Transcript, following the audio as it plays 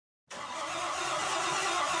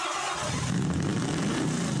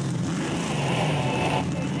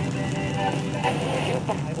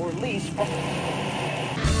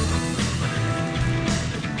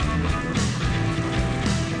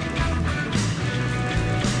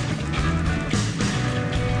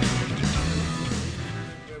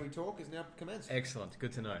Where we talk is now commenced. Excellent,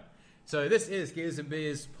 good to know. So this is Gears and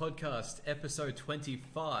Beers podcast, episode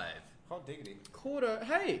 25. Hot diggity. Quarter.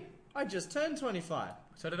 Hey, I just turned 25.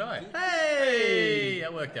 So did I. Hey!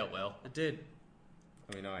 That worked out well. It did.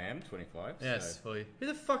 I mean, I am 25. Yes, So. for you. Who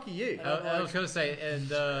the fuck are you? I was going to say,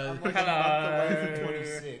 and I'm like a month away from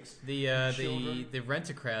 26. the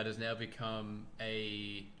renter crowd has now become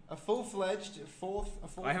a... A full-fledged fourth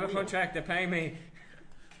I have a wheel. contract. They're paying me.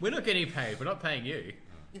 We're not getting paid. We're not paying you.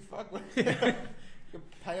 You fuck with you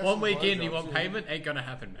pay us One some weekend, you blowjobs, want payment? Ain't going to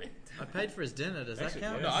happen, mate. I paid for his dinner. Does that Actually,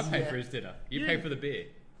 count? No, I paid Yeah. for his dinner. You You paid didn't- for the beer.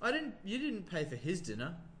 I didn't. You didn't pay for his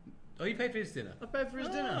dinner. Oh, you paid for his dinner? I paid for his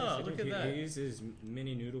Oh, dinner. look at He that. uses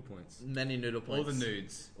mini noodle points. Many noodle points. All the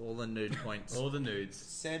nudes. All the nude points. All the nudes.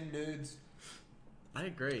 Send nudes. I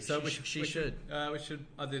agree. So she should. We should.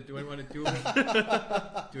 Do we want to do?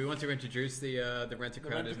 Do we want to introduce the renter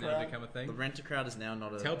crowd renter has now crowd. become a thing? The renter crowd is now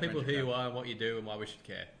not a. Tell people renter who you crowd. are and what you do and why we should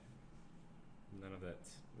care. None of that's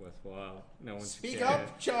worthwhile. No one should Speak care.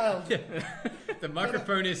 up, child. The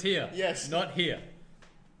microphone is here. Yes. Not here.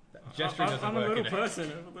 That gesturing doesn't I'm a work little in it.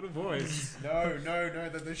 person. I have a little voice. No.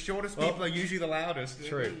 The shortest Well- people are usually the loudest.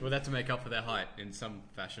 True. Well, that's to make up for their height in some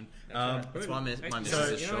fashion. That's That's why my Actually, missus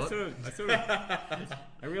is you know, short.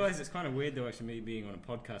 I realize it's kind of weird though, actually, me being on a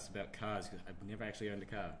podcast about cars because I've never actually owned a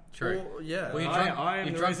car. True. Well, yeah. Well, you I drunk- am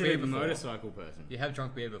you've the drunk beer resident before. motorcycle person. You have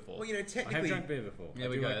drunk beer before. Well, you know, I have technically... drunk beer before. There I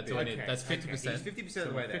we do go. like That's beer. all I need. That's 50%. He's 50% of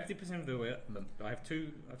the way there. 50% of the way. I have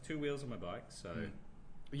two wheels on my bike, so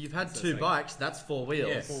You've had So two it's like- backs. That's 4 wheels.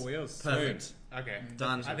 Yes. 4 wheels. Perfect. Okay.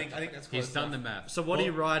 Done. I think that's close He's done the enough. math. So what do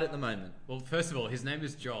you Well- ride at the moment? Well, first of all, his name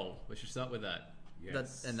is Joel. We should start with that.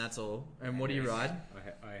 Yes. And that's all. And what do you Yes. ride?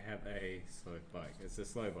 I have a slow bike. It's a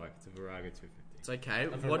slow bike. It's a Virago 250. It's okay. A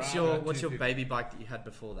What's Verado your 250. baby bike that you had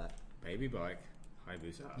before that? Baby bike,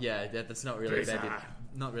 Hayabusa. Yeah, that's not really a Bruiser. baby.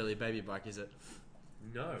 Not really a baby bike, is it?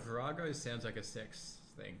 No. Virago sounds like a sex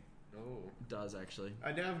thing. Oh. It does actually.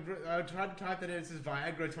 I tried to type that in. It says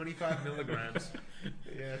Viagra 25 milligrams.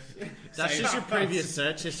 Yes. That's just your previous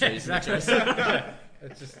search history, isn't it, Exactly. Joseph?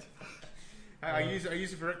 It's just. I use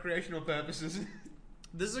it for recreational purposes.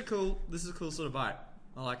 This is a cool sort of bike.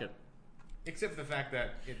 I like it. Except for the fact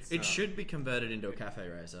that it's... It should be converted into a cafe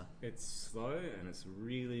racer. It's slow and it's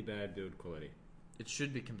really bad build quality. It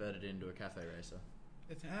should be converted into a cafe racer.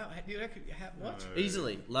 It's what? No.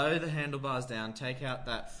 Easily. Lower the handlebars down, take out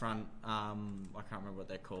that front, I can't remember what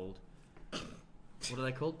they're called. What are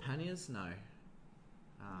they called? Panniers? No.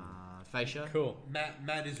 Fascia? Cool.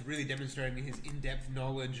 Matt is really demonstrating his in-depth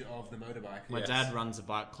knowledge of the motorbike. My Yes. dad runs a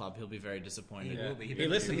bike club. He'll be very He disappointed. Yeah. will be. He better-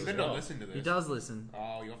 listens He as better well. not listen to this. He does listen.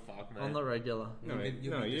 Oh, you're fucked, man. On the regular. No, You'll be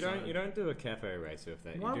you disowned. don't do a cafe racer with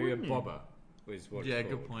that. Why you do a wouldn't you? bobber, is what Yeah, it's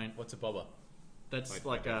good called. point. What's a bobber? That's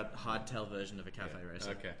like a hardtail version of a cafe racer.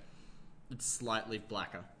 Okay. It's slightly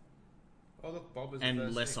blacker Oh, look, Bob is the and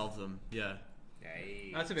first less thing. of them. Yeah.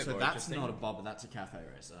 Hey. That's a bit So more that's interesting. not a bobber. That's a cafe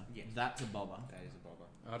racer. Yes. That's a bobber. That is a bobber.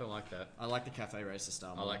 I don't like that. I like the cafe racer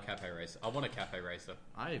style. I more. like cafe racer. I want a cafe racer.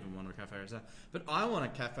 I even want a cafe racer, but I want a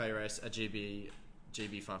cafe race a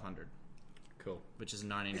GB 500, Cool. which is a Isn't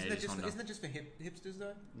 1980s Honda. that just for hipsters,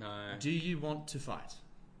 though? No. Do you want to fight?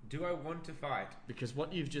 Do I want to fight? Because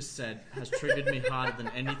what you've just said has triggered me harder than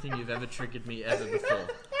anything you've ever triggered me ever before.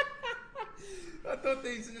 I thought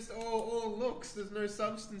these are just all looks. There's no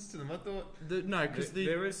substance to them. I thought... No, because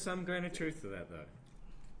There is some grain of truth to that, though.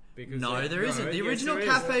 Because No, there isn't. The yes, original there is.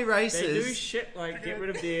 cafe They do races. shit like get rid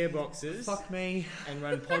of the airboxes Fuck me. and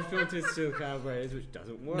run pod filters to carburetors, which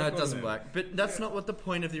doesn't work. No, it on doesn't them. work. But that's not what the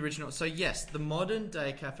point of the original. So yes, the modern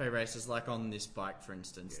day cafe races, like on this bike, for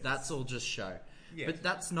instance, Yes. that's all just show. Yes. But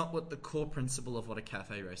that's not what the core principle of what a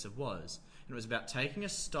cafe racer was. It was about taking a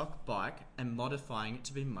stock bike and modifying it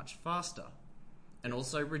to be much faster, and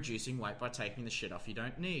also reducing weight by taking the shit off you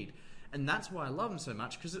don't need. And that's why I love them so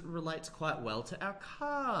much, because it relates quite well to our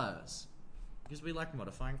cars. Because we like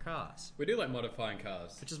modifying cars. We do like modifying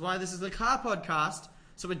cars. Which is why this is the car podcast.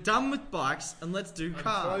 So we're done with bikes and let's do I'm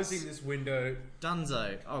cars. closing this window.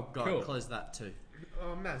 Dunzo. Oh god, Cool. close that too.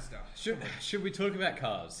 Oh, Mazda. Should we talk about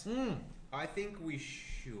cars? I think we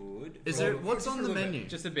should. Is Well, there what's just on a the little menu?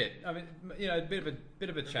 Just a bit. I mean, you know, a bit of a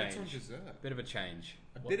What's change. on dessert? Bit of a change.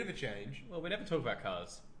 A bit of a change. Well, we never talk about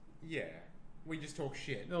cars. Yeah. We just talk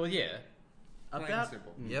shit. Well, yeah. Plain and About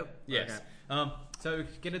simple. Yep. Yes. Okay. So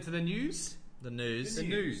get into the news. The news. The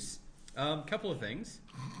news. Couple of things.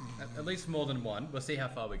 At least more than one. We'll see how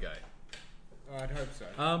far we go. I'd hope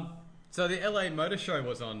so. So the LA Motor Show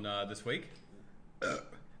was on this week.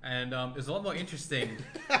 And it was a lot more interesting.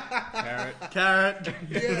 Carrot.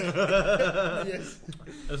 Yes.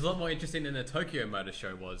 It was a lot more interesting than the Tokyo Motor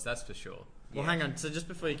Show was. That's for sure. Well, hang on. So just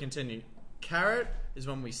before you continue, carrot is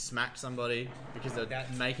when we smack somebody because they're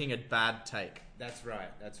That's- making a bad take. That's right.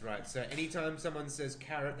 That's right. So anytime someone says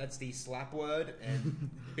carrot, that's the slap word, and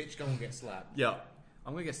bitch gonna get slapped. Yeah.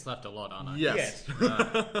 I'm gonna get slapped a lot, aren't I? Yes.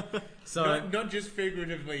 So Not just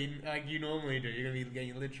figuratively like you normally do. You're gonna be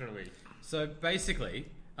getting literally. So basically,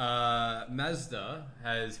 Mazda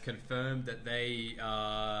has confirmed that they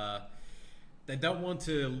don't want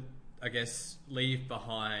to, I guess, leave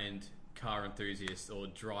behind car enthusiasts or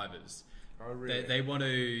drivers. Oh really? They want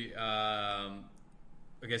to, I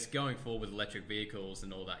guess, going forward with electric vehicles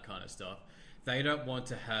and all that kind of stuff. They don't want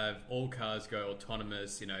to have all cars go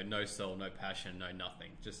autonomous, no soul, no passion, no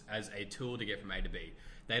nothing, just as a tool to get from A to B.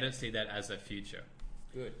 They don't see that as a future.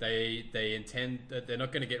 Good. They intend that they're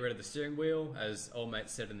not going to get rid of the steering wheel, as old mate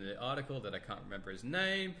said in the article that I can't remember his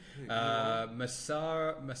name.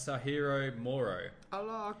 Masahiro Moro.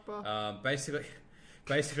 Allah Akbar.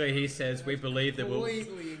 Basically, he says we believe that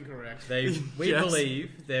Completely incorrect. we Yes.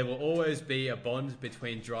 believe there will always be a bond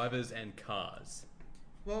between drivers and cars.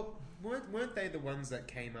 Well, weren't they the ones that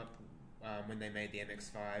came up when they made the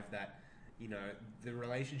MX-5 that, the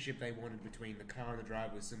relationship they wanted between the car and the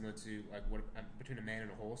driver was similar to like what between a man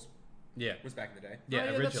and a horse Yeah, was back in the day? yeah, Oh,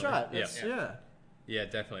 originally. that's right. Yeah. That's, yeah. Yeah,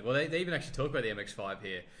 definitely. Well, they even actually talk about the MX-5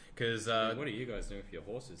 here because What are you guys doing for your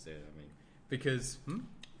horses there? I mean, because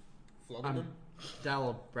Flogging them?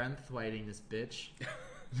 Dal Branthwaiting this bitch.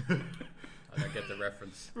 I don't get the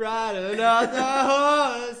reference. Riding on the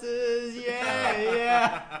horses,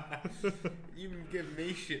 yeah. You can give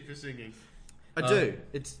me shit for singing. I do.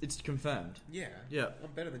 It's confirmed. Yeah. Yeah.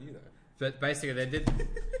 I'm better than you though. But basically, they did.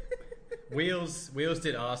 Wheels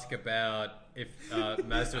did ask about if Mazda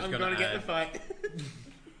was I'm going gonna to get add. the fight.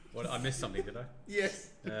 What, I missed something, did I? Yes.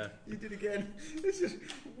 Yeah. You did again. It's just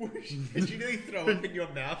whoosh. Did you nearly throw up in your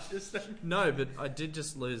mouth just then? No, but I did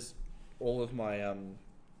just lose all of my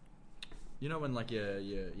when like your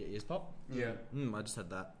ears pop. Yeah. I just had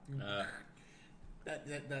that.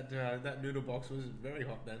 That noodle box was very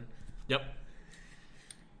hot then. Yep.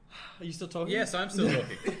 Are you still talking? Yes, I'm still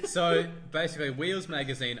talking. So basically, Wheels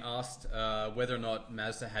magazine asked whether or not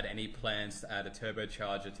Mazda had any plans to add a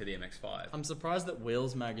turbocharger to the MX-5. I'm surprised that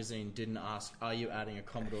Wheels magazine didn't ask, "Are you adding a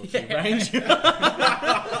Commodore 2 range?"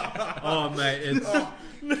 Oh mate, it's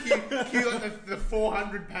Cue like the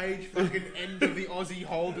 400-page fucking end of the Aussie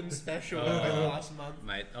Holden special last month.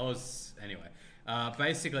 mate. Anyway.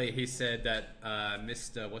 Basically, he said that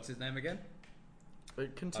Mr. What's his name again?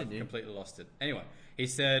 I've Continue. completely lost it. Anyway, he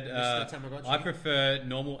said, Mr. Tamagotchi? I prefer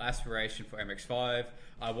normal aspiration for MX-5.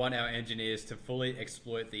 I want our engineers to fully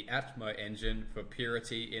exploit the Atmo engine for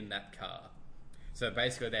purity in that car. So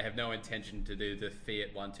basically, they have no intention to do the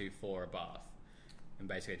Fiat 124 Abarth and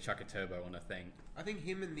basically chuck a turbo on a thing. I think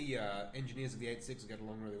him and the engineers of the 86 get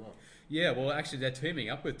along really well. Yeah, well, actually, they're teaming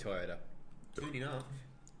up with Toyota. Tuning up.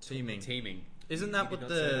 Teaming. Isn't He that did what not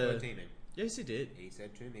say the word the? teaming. Yes, he did. He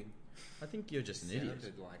said tuning. I think you're just an idiot.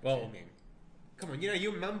 Sounded like Well- tuning. Come on,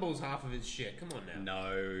 you mumbles half of his shit. Come on now.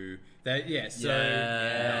 No. So... Yes.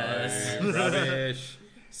 No. Rubbish.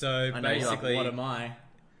 So I know you're like, basically... what am I?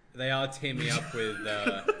 They are teaming up with.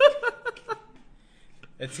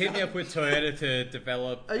 They're teaming up with Toyota to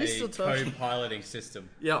develop Are you a still talking? co-piloting system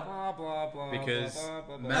Yeah. Blah blah blah. because blah,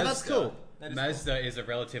 blah, blah, Mazda, blah. that's cool. That is Mazda is a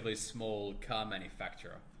relatively small car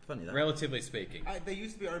manufacturer, Funny that. relatively speaking. They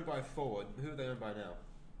used to be owned by Ford. Who are they owned by now?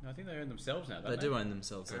 I think they own themselves now. Don't They they do own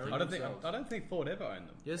themselves. I They think. own I don't think. themselves. I don't think Ford ever owned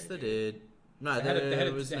them. Yes, they did. No, They had a,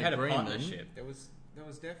 there was they an had a agreement. partnership. There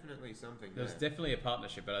was definitely something There was there. definitely a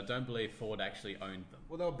partnership, but I don't believe Ford actually owned them.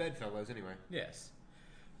 Well, they were bedfellows anyway. Yes.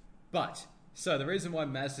 But, so the reason why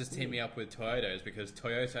Mazda's teaming up with Toyota is because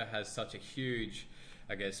Toyota has such a huge,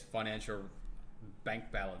 I guess, financial bank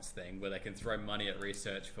balance thing where they can throw money at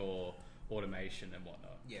research for automation and whatnot.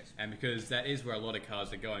 Yes. And because that is where a lot of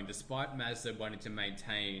cars are going, despite Mazda wanting to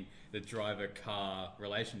maintain the driver-car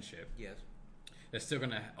relationship, Yes. they're still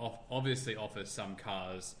going to obviously offer some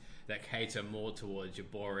cars that cater more towards your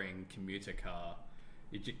boring commuter car.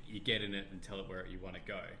 You get in it and tell it where you want to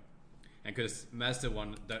go. And because Mazda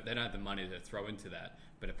they don't have the money to throw into that,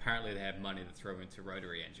 but apparently they have money to throw into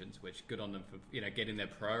rotary engines, which good on them for getting their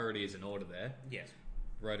priorities in order there. Yes.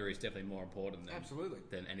 Rotary is definitely more important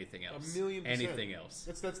than anything else. 1,000,000%. Anything else.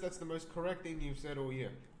 That's the most correct thing you've said all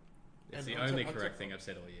year. It's And the I'll only ta- I'll correct ta- thing I've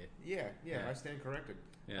said all year. Yeah, Yeah. I stand corrected.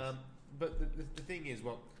 Yes. But the thing is,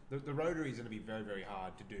 well, the rotary is going to be very, very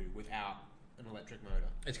hard to do without an electric motor.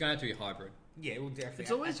 It's going to have to be hybrid. Yeah, it will definitely.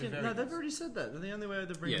 It's always at the gonna, very no. They've least. already said that. The only way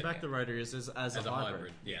they're bringing Yeah, back yeah. the Rotary is as a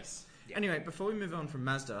hybrid. Yes. Yeah. Anyway, before we move on from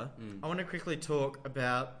Mazda, I want to quickly talk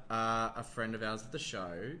about a friend of ours at the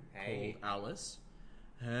show Hey. called Alice.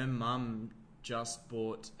 Her mum just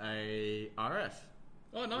bought a RF.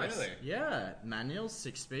 Oh, nice. Really? Yeah, manual,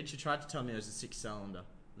 6-speed. She tried to tell me it was a 6-cylinder.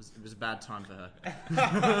 It was a bad time for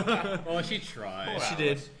her. Oh, she tried. Poor She Alice.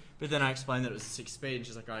 did. But then I explained that it was a 6-speed, and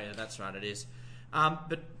she's like, oh yeah, that's right, it is.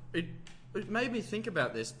 But it made me think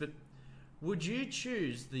about this, but would you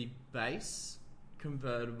choose the base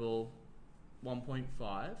convertible 1.5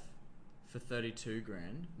 for 32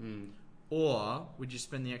 grand? Or would you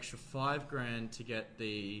spend the extra 5 grand to get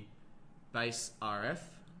the base RF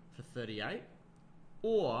for 38?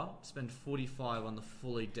 Or spend 45 on the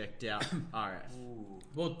fully decked out RF? Ooh.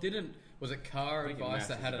 Well, was it Car I think your Advice maths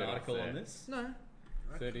that is had a an bit article off on there. this? No.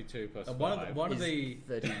 32 plus One of the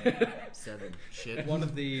 37. Shit. one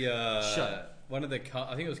of the Shut one of the car,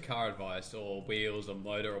 I think it was Car Advice or Wheels or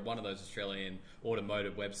Motor or one of those Australian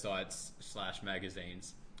automotive websites /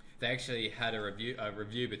 magazines. They actually had a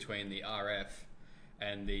review between the RF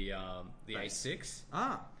and the A6,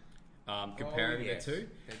 Ah. comparing yes, the two.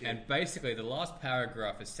 they did. And basically, the last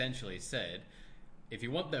paragraph essentially said, if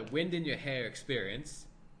you want that wind in your hair experience,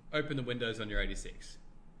 open the windows on your 86.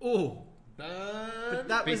 Oh. But But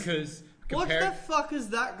that was... Because What compare- the fuck has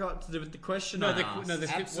that got to do with the question I asked?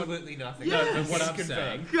 absolutely nothing. Yeah. No, but what It's I'm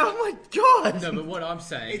confirmed. saying, Oh my god! no, but what I'm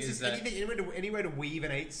saying It's is just that any way to weave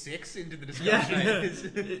an 8.6 into the Yeah. discussion. is-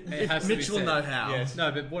 it has to be Mitch will said. know how. Yes. No,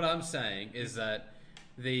 but what I'm saying is that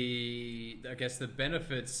I guess the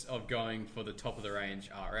benefits of going for the top of the range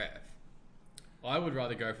RF, I would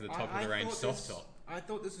rather go for the top of the range thought soft top. I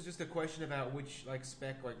thought this was just a question about which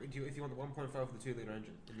spec, if you want the 1.5 or the 2 litre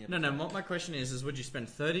engine. In the No, what my question is would you spend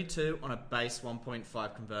 32 on a base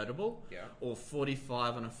 1.5 convertible? Yeah. Or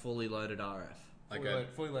 45 on a fully loaded RF? I Fully, go, loaded,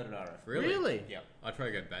 fully loaded RF. really? Yeah. I'd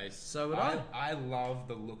probably go base. So would I. I love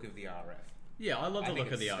the look of the RF. Yeah, I love I the think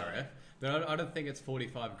look of the it's RF, stunning. but I don't think it's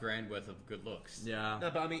 45 grand worth of good looks. Yeah.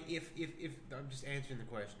 No, but I mean, if I'm just answering the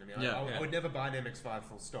question. I mean, Yeah. I would never buy an MX-5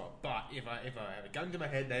 full stop. But if I have a gun to my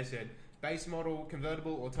head, they said base model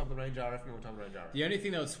convertible or top of the range RF, or top of the range RF. The only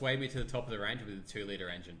thing that would sway me to the top of the range would be the 2 litre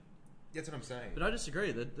engine. That's what I'm saying. But I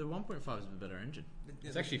disagree. The 1.5 is a better engine.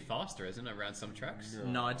 It's actually faster, isn't it, around some tracks?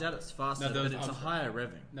 No, I doubt it's faster, No, those- but it's a higher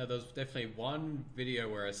revving. No, there was definitely one video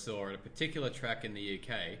where I saw at a particular track in the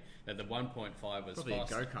UK that the 1.5 was Probably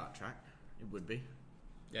faster. a go-kart track. It would be.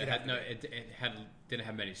 Yeah, didn't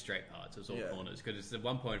have many straight parts. It was all Yeah. corners because the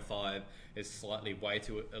 1.5 is slightly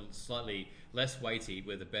slightly less weighty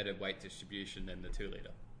with a better weight distribution than the 2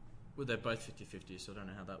 litre. Well, they're both 50-50, so I don't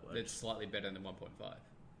know how that works. It's slightly better than the 1.5.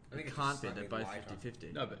 I think It it's can't just be. They're slightly both lighter.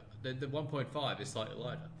 50-50. No, but the 1.5 is slightly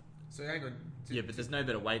lighter. So hang on. Yeah, but there's no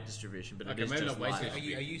better weight distribution, but Okay, it is maybe just not weight lighter.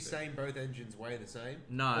 distribution. Are you saying both engines weigh the same?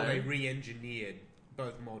 No. Or they re-engineered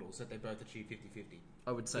both models so that they both achieve 50-50?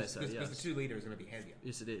 I would say so, Because yes. the 2 litre is going to be heavier.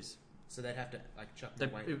 Yes, it is. So they'd have to chuck They,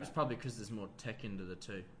 the weight it was back. probably because there's more tech into the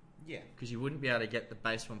two. Yeah. Because you wouldn't be able to get the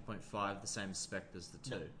base 1.5 the same spec as the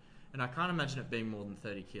 2. No. And I can't imagine it being more than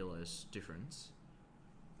 30 kilos difference.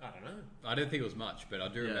 I don't know. I don't think it was much, but I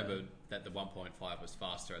do Yeah. remember that the 1.5 was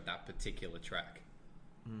faster at that particular track.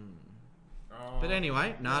 Oh. But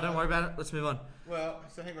anyway, don't worry about it. Let's move on. Well,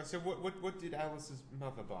 so hang on. So what did Alice's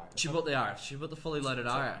mother buy? She bought the RF. She bought the fully loaded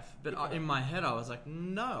RF. But Good for in my head, I was like,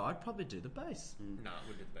 no, I'd probably do the base. No, it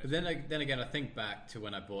wouldn't have But then again, I think back to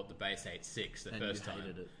when I bought the base 8.6 the And first you time.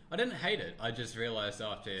 hated it. I didn't hate it. I just realised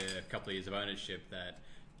after a couple of years of ownership that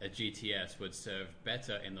a GTS would serve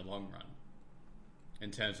better in the long run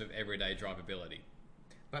in terms of everyday drivability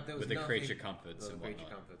But there was with the nothing- creature comforts the and creature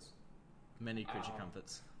whatnot. comforts. Many creature Oh.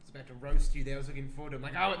 comforts. I was about to roast you there. I was looking forward to it.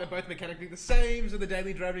 I'm like, they're both mechanically the same, so the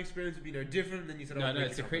daily driving experience would be no different. Then you said, No,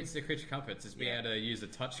 it's comforts. the creature comforts. It's being Yeah. able to use a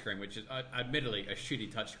touchscreen, which is admittedly a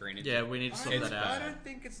shitty touchscreen. It's- Yeah, we need to sort It's that I out. bad. don't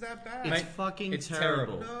think it's that bad. It's Mate, fucking it's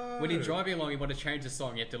terrible. No. When you're driving along, you want to change the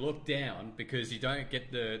song. You have to look down because you don't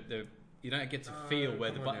get you don't get to feel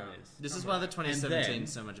where the come on button now. is. This is why the 2017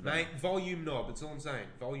 is so much better. Mate, volume knob. That's all I'm saying.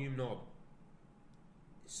 Volume knob.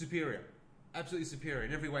 Superior. Absolutely superior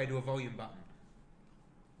in every way to a volume button.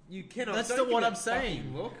 You cannot. That's don't not give what me I'm that saying.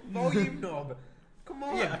 fucking Look, volume knob. Come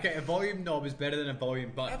on. Yeah, okay, a volume knob is better than a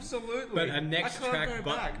volume button. Absolutely. But a I next can't track go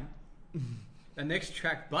back. button, a next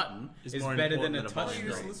track button Is is more better important than a than a touch Can't you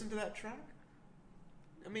just screen. listen to that track?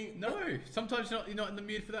 I mean, No, sometimes you're not in the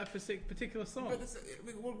mood for that particular song.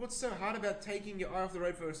 But what's so hard about taking your eye off the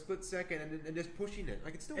road for a split second and just pushing it?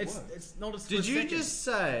 Like, it still works. It's not a split Did you second. just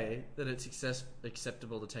say that it's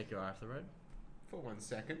acceptable to take your eye off the road? For 1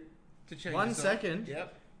 second. To change 1 the song. second?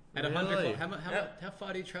 Yep. At 100, Really? how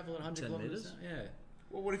far do you travel at 100 10 kilometers? meters? Yeah.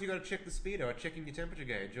 Well, what if you got to check the speedo, or checking your temperature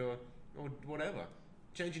gauge, or whatever?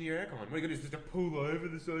 Changing your aircon. What are you going to do? Just to pull over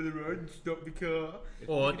the side of the road and stop the car?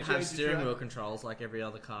 Or You can have change the steering track. wheel controls like every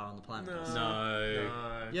other car on the planet does.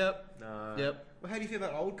 No. Yep. No. Yep. Well, how do you feel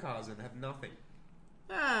about old cars and have nothing?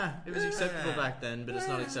 It was acceptable back then, but it's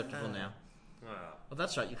not acceptable now. Well, Well,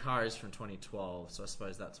 that's right. Your car is from 2012, so I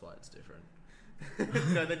suppose that's why it's different.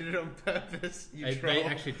 no, they did it on purpose. You They troll.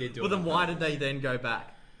 actually did do Well, it. then why did they then go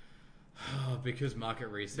back? Because market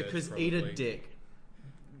research. Because probably. eat a dick.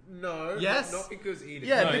 No. Yes. Not because eat it.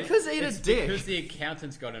 Yeah, No, because eat a it's dick. Because the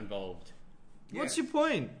accountants got involved. What's Yeah. your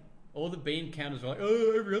point? All the bean counters were like,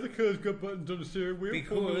 oh, every other car's got buttons on the steering wheel.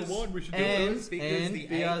 Because- Formula One, we should do And, it. because the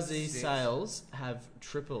BRZ 8.6 sales have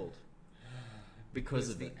tripled because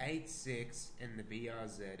of the it. 8.6 and the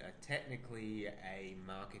BRZ are technically a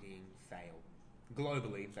marketing fail.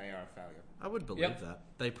 Globally, they are a failure. I would believe Yep. that.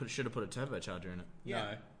 They should have put a turbocharger in it.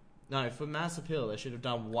 Yeah. No, for mass appeal, they should have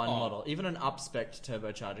done one Oh. model, even an up-spec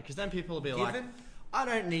turbocharger, because then people will be like, Given, I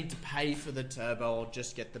don't need to pay for the turbo, I'll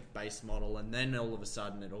just get the base model, and then all of a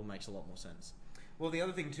sudden it all makes a lot more sense. well, the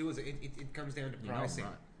other thing too is it comes down to You know I'm pricing.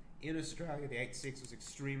 right. In Australia, the 8.6 was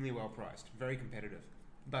extremely well priced, very competitive.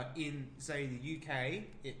 But in, say, the UK,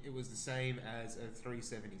 it was the same as a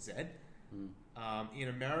 370Z. In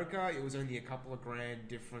America, it was only a couple of grand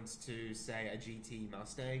difference to, say, a GT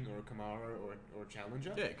Mustang or a Camaro or a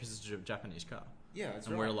Challenger. Yeah, because it's a Japanese car, Yeah, that's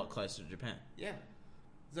and right. we're a lot closer to Japan. Yeah.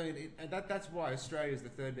 So that's why Australia is the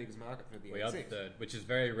third biggest market for the We are the 8.6. third, which is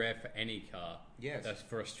very rare for any car. Yes. That's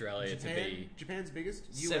for Australia to be. Japan's biggest.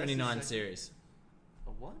 US is 79 second. series.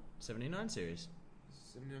 A what? 79 series.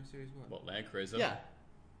 79 series what? What, Land Cruiser? Yeah.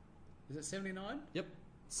 Is it 79? Yep.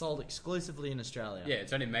 Sold exclusively in Australia. Yeah,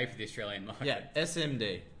 it's only made for the Australian market. Yeah,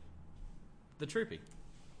 SMD. The Troopy.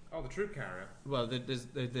 Oh, the Troop Carrier. Well, there's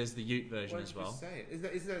the Ute version Why as did you well. say it?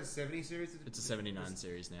 Is that a 70 series? It's a 79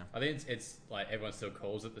 series now. I think it's like everyone still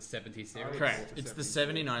calls it the 70 series. would Correct. call it It's the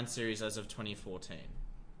 79 79 series as of 2014.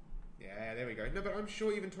 Yeah, there we go. No, but I'm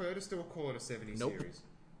sure even Toyota still call it a 70 Nope. series.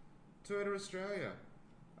 Toyota Australia.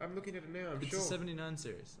 I'm looking at it now. I'm It's sure. a 79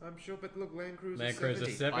 series. I'm sure, but look, Land Cruiser Land Cruiser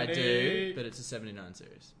 70. 70. I do, but it's a 79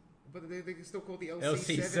 series. But they still call it the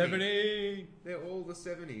LC LC70. 70. They're all the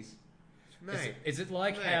 70s. Mate. Is it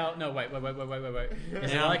like Mate. how? No, wait. Is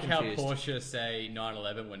it Now I'm like how confused. Porsche say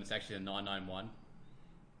 911 when it's actually a 991?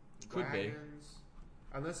 Could be.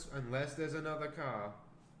 Wagons. Unless there's another car.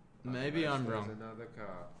 Maybe Unless I'm there's wrong. Another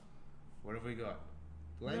car. What have we got?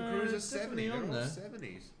 Land No, Cruiser it's 70. definitely They're on all there.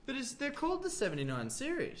 70s. But they're called the 79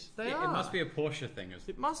 series. They Yeah, are. it must be a Porsche thing.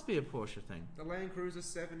 It must be a Porsche thing. The Land Cruiser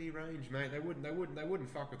 70 range, mate. They wouldn't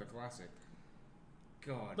fuck with the classic.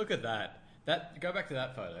 God. Look at that. Go back to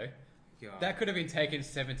that photo. God. That could have been taken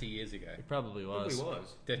 70 years ago. It probably was. Probably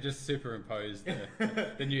was. They just superimposed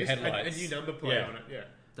the new headlights. A new number plate Yeah. on it. Yeah.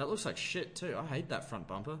 That looks like shit too. I hate that front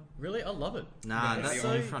bumper. Really, I love it. Nah, No, that's it's the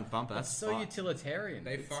so- only front bumper. That's That's so fucked. utilitarian.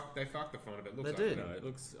 They fucked the front of it. Looks They like did. it. No, it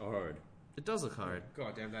looks hard. It does look hard.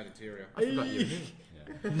 God damn that interior. I forgot you were here.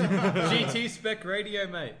 GT spec radio,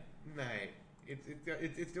 mate. Mate,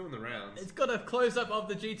 it's doing the rounds. It's got a close up of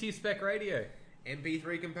the GT spec radio.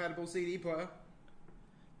 MP3 compatible CD player.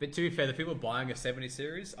 But to be fair, the people buying a 70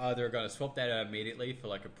 series either are going to swap that out immediately for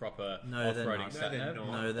like a proper No, they're off-roading not. sat No, they're nav,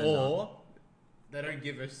 not. No, they're or They don't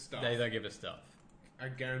give us stuff. they don't give us stuff. I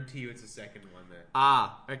guarantee you it's a second one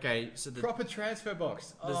there. Okay. So the Proper transfer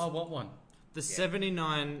box. Oh, I want one.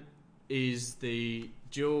 79 is the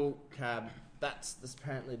dual cab. That's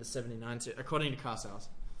apparently the 79 series, according to car sales.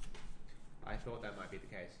 I thought that might be the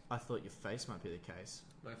case. I thought your face might be the case.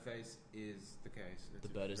 My face is the case. It's The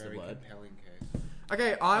bird a is the very word. compelling case.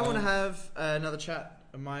 Okay, I want to have another chat.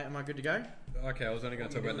 Am I good to go? Okay, I was only going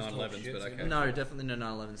to All talk you about do is talk 911s, shit, but so okay. No, definitely no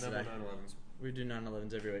 911s No today. 911s. We do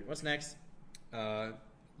 911s every week. What's next?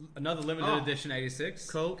 Another limited Oh. edition 86.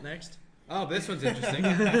 Cool. Next. Oh, this one's interesting.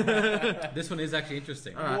 This one is actually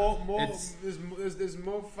interesting. All right. More, It's- there's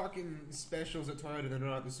more fucking specials at Toyota than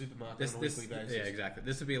are at the supermarket This, on a this, weekly basis. yeah, exactly.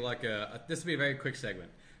 This would be like this would be a very quick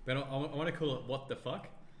segment, but I want to call it "What the fuck."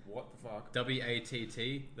 What the fuck?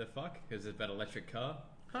 WATT the fuck, because it's about electric car.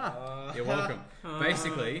 Huh. You're welcome.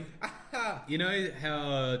 Basically, you know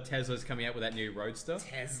how Tesla's coming out with that new Roadster?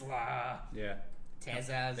 Tesla. Yeah,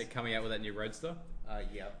 Teslas. they're coming out with that new Roadster.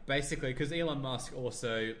 Yep. Basically, because Elon Musk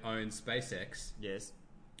also owns SpaceX, Yes.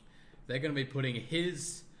 they're going to be putting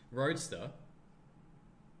his Roadster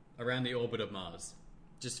around the orbit of Mars.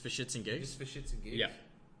 Just for shits and gigs. Just for shits and gigs. Yeah.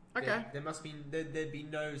 Okay. There must be there'd be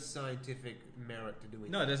no scientific merit to doing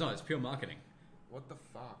No, that. there's not. It's pure marketing. What the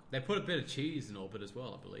fuck? They put a bit of cheese in orbit as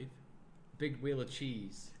well, I believe. big wheel of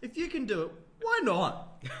cheese. If you can do it, why not?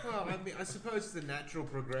 Well, I mean, I suppose it's the natural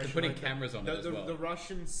progression. They're putting Like, cameras on it as well. The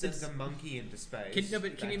Russians sent It's- a monkey into space. Can you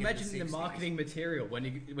back in imagine the 60s? marketing material when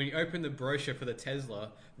you open the brochure for the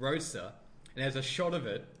Tesla Roadster and there's a shot of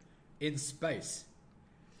it in space?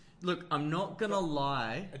 Look, I'm not gonna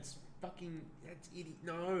lie. It's fucking. That's idiot.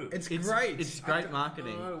 No. It's great. It's I great don't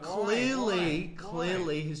marketing. know. Why? Clearly, Why?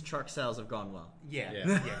 clearly, his truck sales have gone well. yeah.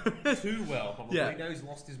 Too well. Probably. Yeah. He knows he's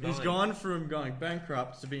lost his mind. He's gone from going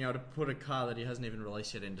bankrupt to being able to put a car that he hasn't even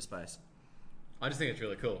released yet into space. I just think it's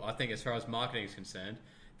really cool. I think as far as marketing is concerned,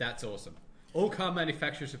 that's awesome. All car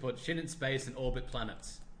manufacturers support shit in space and orbit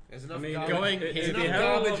planets. There's enough I mean, garbage, going- there's it'd enough be a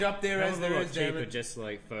hell of a garbage up there as there is. Damn cheaper it. just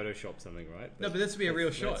like Photoshop something, right? No, but this would be a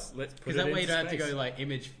real shot. Let's put Because it that way into you don't have to space. go like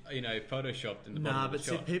image, photoshopped in the bottom Nah, of the but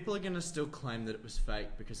see, shot. people are gonna still claim that it was fake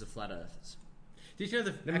because of flat earthers. Did you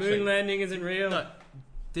know The moon landing isn't real. No.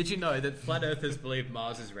 Did you know that flat earthers believe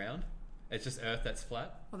Mars is round? It's just Earth that's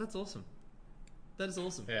flat. Oh, that's awesome. That is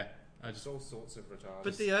awesome. Yeah, There's all sorts of retards.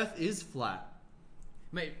 But the Earth is flat.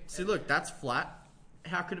 mate. See, look, that's flat.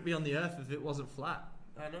 How could it be on the Earth if it wasn't flat?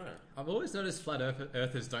 I know. I've always noticed flat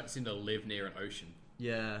earthers don't seem to live near an ocean.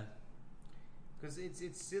 Yeah. Because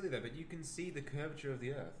it's silly though, but you can see the curvature of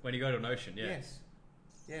the Earth. When you go to an ocean, yeah.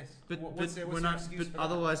 Yes. But What's their but excuse for that?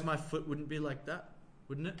 otherwise, my foot wouldn't be like that,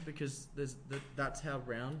 wouldn't it? Because that's how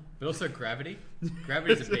round. But also gravity.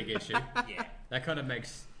 Gravity's a big issue. Yeah. That kind of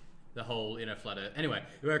makes the whole flat earth. Anyway,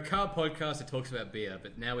 we're a car podcast that talks about beer,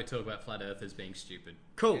 but now we talk about flat earthers being stupid.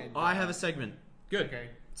 Cool. And, I have a segment. Good. Okay.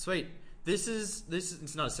 Sweet. This is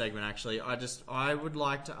it's not a segment actually. I would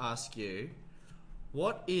like to ask you,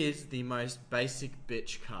 what is the most basic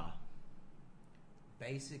bitch car?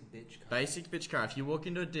 Basic bitch car. Basic bitch car. If you walk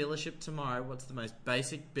into a dealership tomorrow, what's the most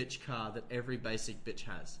basic bitch car that every basic bitch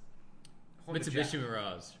has? Honda Mitsubishi Jazz.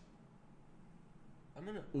 Mirage. I'm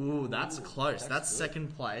gonna. Ooh, that's close. That's good.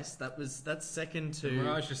 second place. That's second to The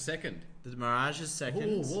Mirage is second. The Mirage is second.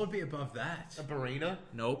 Oh, what would be above that? A Barina.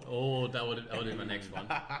 Nope. Oh, that would be my next one.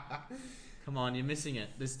 Come on, you're missing it.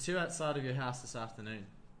 There's two outside of your house this afternoon.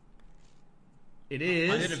 It I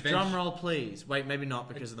did is. a bench- Drum roll, please. Wait, maybe not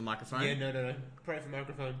because of the microphone. Yeah, no. Pray for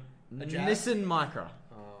microphone. A Jazz. Nissan Micra.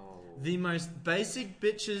 Oh. The most basic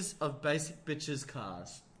bitches of basic bitches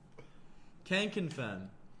cars. Can confirm.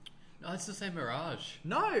 No, it's the same Mirage.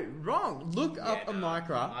 No, wrong. Look up a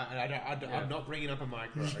Micra. I'm not bringing up a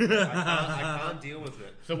micro. I can't deal with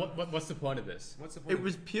it. So what's the point of this? What's the point? It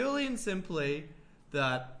was purely and simply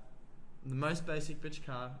that the most basic bitch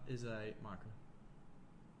car is a Micra.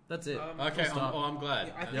 That's it. Okay, Full stop. I'm glad.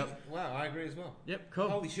 Yeah, I think, Yep. Wow, I agree as well. Yep, cool.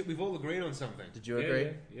 Holy shit, we've all agreed on something. Did you agree?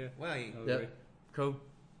 Yeah. Wow, I would Yep. agree. Cool.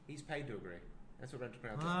 he's paid to agree. That's what rental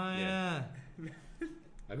crowds Oh, are. yeah.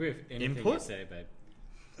 I agree with anything Input? you say, babe.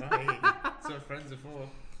 Hey, that's what friends are for.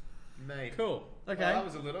 Mate. Cool. Okay. Oh,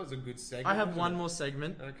 that was a good segment. I have wasn't one it? more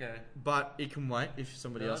segment, Okay. but it can wait if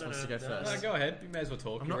somebody No, else no, wants no, to go no. first. No, go ahead. You may as well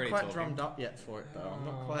talk. I'm You're not already quite talking. drummed up yet for it, though. I'm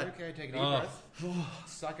not quite. Okay, take a deep Oh. breath.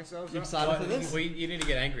 Suck ourselves You up. excited for this? Well, you need to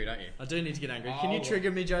get angry, don't you? I do need to get angry. Can you Oh. trigger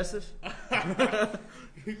me, Joseph?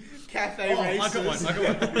 Cafe Oh, I races.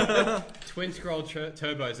 got one. Twin scroll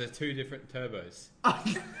turbos. There's two different turbos.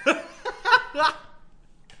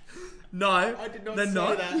 No, I did not they're say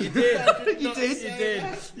not. that. You did. I did You not did. say You did.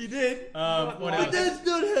 that. You did. What But else? But that's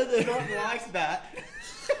not how they. Not like that.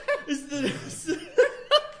 Is the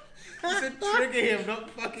You said trigger him, not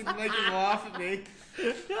fucking make him laugh at me.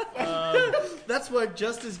 That's worked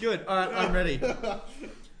just as good. All right, I'm ready.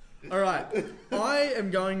 All right, I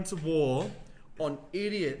am going to war on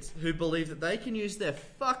idiots who believe that they can use their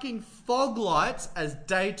fucking fog lights as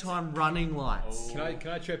daytime running lights. Can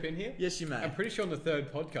I chirp in here? Yes, you may. I'm pretty sure on the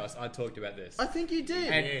third podcast I talked about this. I think you did.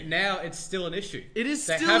 And now it's still an issue. It is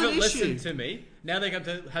they still haven't an issue. listened to me. Now they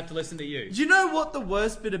have to listen to you. Do you know what the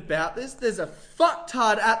worst bit about this? There's a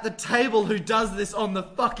fucktard at the table who does this on the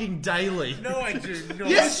fucking daily. No, I do not.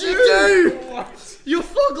 Yes, you do! What? Your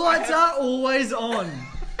fog lights are always on.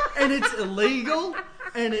 And it's illegal.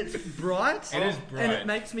 And it's bright. It is bright. And it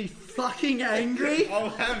makes me fucking angry. I'll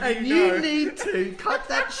have And you you know. need to cut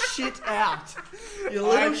that shit out. You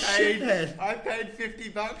little shithead. I paid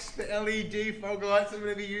 $50 for LED fog lights. I'm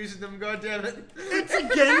going to be using them. God damn it! It's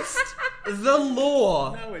against the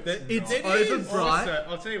law. No, it's It's not. It is. overbright. Also,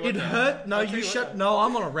 I'll tell you what. It though. hurt. No, I'll tell you what shut. though. No,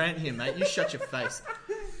 I'm on a rant here, mate. You shut your face.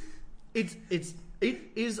 It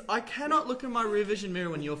is. I cannot look in my rear vision mirror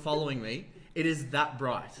when you're following me. It is that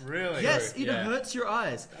bright. Really? Yes, True, it yeah. hurts your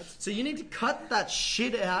eyes. So you need to cut that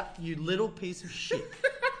shit out, you little piece of shit.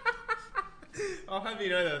 I'll have you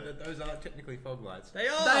know that those aren't technically fog lights. They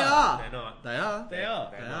are. They are. They're not. They are. They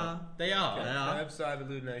are. They're They not. are. They are. They are. Curbside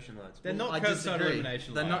illumination lights. They're Well, not I curbside disagree.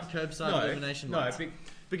 illumination They're lights. not curbside No, illumination no, lights. be-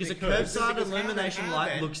 Because a Because curbside how illumination then-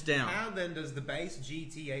 light looks down. How then does the base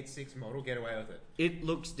GT86 model get away with it? It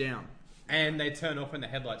looks down. and they turn off when the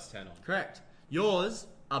headlights turn on. Correct. Yours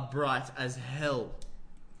are bright as hell.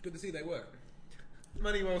 Good to see they work.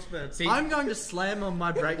 Money well spent. See, I'm going to slam on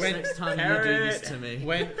my brakes when- next time you do this to me.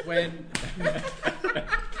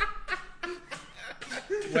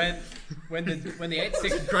 When the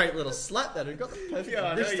 86 Great little slap that. It got the perfect Yeah,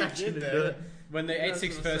 I know wrist you action did to do that. it. when the That's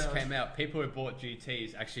 86 what it first sounds. came out, people who bought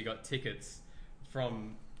GTs actually got tickets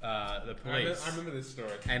from the I police, remember this story.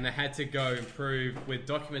 and they had to go and prove with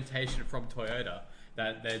documentation from Toyota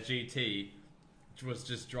that their GT was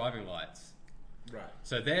just driving lights. Right.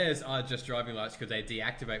 So theirs are just driving lights because they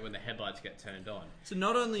deactivate when the headlights get turned on. So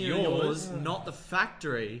not only are Yours- yours not the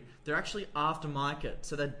factory, they're actually aftermarket.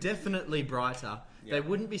 So they're definitely brighter. Yeah. They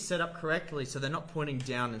wouldn't be set up correctly, so they're not pointing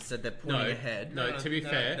down. Instead, they're pointing ahead. No, to be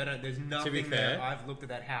fair, there's nothing be there. fair- I've looked at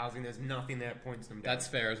that housing. There's nothing there that points them down. that's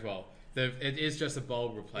fair as well. It is just a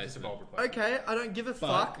bulb It's just a replacement. bulb replacement. Okay, I don't give a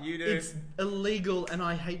fuck. you do. It's illegal, and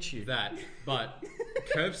I hate you. That, but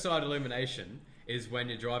curbside illumination is when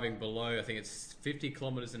you're driving below, I think it's 50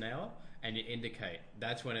 kilometers an hour, and you indicate.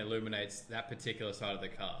 That's when it illuminates that particular side of the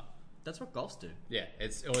car. That's what golfs do. Yeah,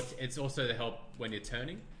 it's also to help when you're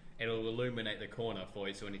turning. It'll illuminate the corner for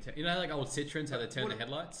you. So when you turn, you know, like old Citroens, how they turn the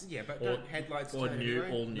headlights. Yeah, but Or- don't headlights Or turn new,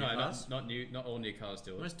 anyway? all new No, cars. not all new cars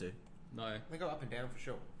do it. Most do. No, They go up and down for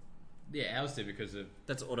sure. yeah, ours do because of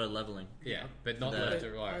That's auto leveling. yeah, but not The- left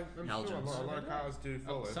or right. I'm Halogens. sure a lot of cars do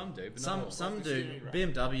follow. Some do, but not all. Some the do. steering rack.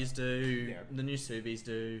 BMWs do. Yeah. The new Subis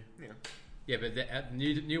do. Yeah. Yeah, but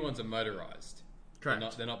the new ones are motorized.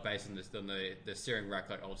 Correct. They're not based on this on the steering rack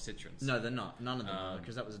like old Citroens. No, they're not. None of them are, Um,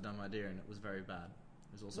 because that was a dumb idea and it was very bad.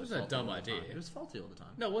 It was also It wasn't a faulty dumb all the time. idea. It was faulty all the time.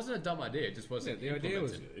 No, it wasn't a dumb idea. It just Yeah, wasn't. the idea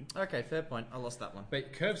was implemented. good. Okay, fair point. I lost that one.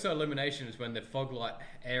 But curbside illumination is when the fog light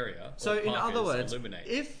area. So, or in other parkers words, illuminate.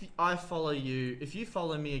 if I follow you, if you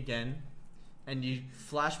follow me again, and you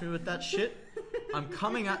flash me with that shit, I'm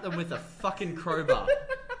coming at them with a fucking crowbar.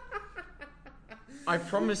 I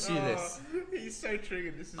promise you this. He's so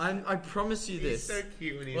triggered. This is. I promise you He's this. so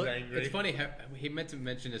cute when he's Well, angry. it's funny how he meant to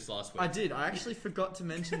mention this last week. I did. I actually forgot to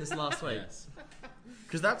mention this last week Yes,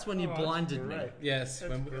 because that's when you Oh, that's blinded me. great. yes.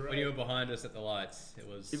 That's When great. you were behind us at the lights, it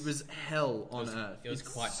was. It was hell on was- earth. it was It's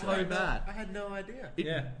quite so bright. bad. I had no idea. It,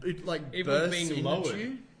 Yeah. it like Even with bursts being into lowered,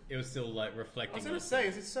 you. it was still like I reflecting. was going on to say,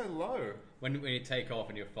 is it so low? when you take off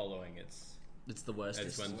and you're following, it's It's the worst.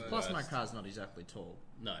 It's when- Plus, my worst. car's not exactly tall,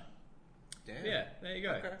 no. Damn. Yeah, there you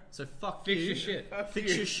go. Okay. so fuck Fix you. your shit.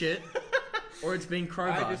 Fix your shit, or it's been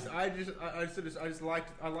crowbarred. I just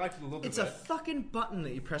liked the look It's of a it. fucking button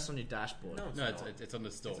that you press on your dashboard. No, it's No, not. it's on the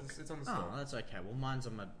stalk. It's on the Oh, stalk. that's okay. Well, mine's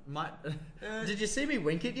on my. Did you see me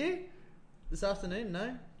wink at you this afternoon?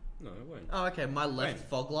 No. No, it won't. Oh, okay. My left When?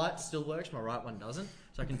 fog light still works. My right one doesn't.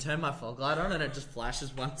 So I can turn my fog light on and it just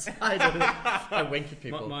flashes one side. And I wink at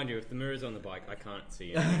people, Mind you, if the mirror's on the bike, I can't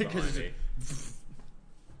see anything 'Cause behind me.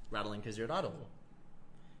 rattling because you're at idle.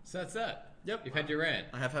 So that's that. Yep. You've had your rant.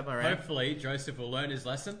 I have had my rant. Hopefully, Joseph will learn his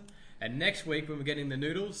lesson, and next week when we're getting the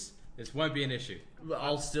noodles, this won't be an issue.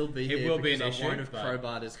 I'll still be It here will be because an I issue, won't have but-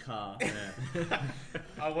 crowbarred his car.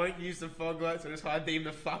 I won't use the fog lights. I just high beam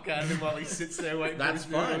the fuck out of him while he sits there waiting That's for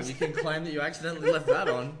his fine. noodles. You can claim that you accidentally left that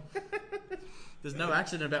on. There's no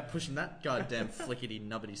accident about pushing that goddamn flickety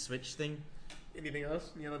nubbity switch thing. Anything else?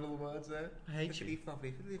 Any other little words there? I hate you. Fiddly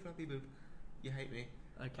floppy boop. You hate me.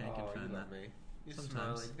 I can't Oh, confirm you that. love me. You're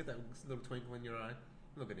Sometimes. smiling. Get that little twinkle in your eye.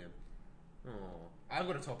 Look at him. Oh, I've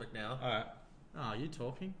got a topic now. All right. Oh, are you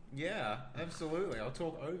talking? Yeah, absolutely. I'll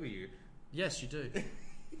talk over you. Yes, you do.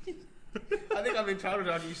 I think I'm entitled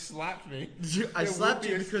to. You slapped me. I There slapped would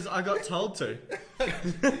you be a- because I got told to.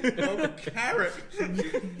 Oh, carrot.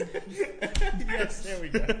 Yes, there we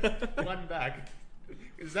go. One back.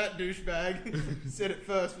 Is that douchebag said it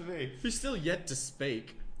first for me? Who's still yet to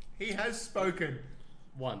speak. He has spoken.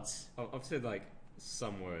 Once. I've said like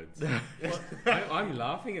some words. I'm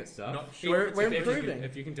laughing at stuff. Not We're- we're If you can- improving.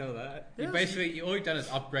 If you can tell that. You basically, all you've done is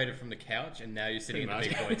upgraded from the couch, and now you're sitting at the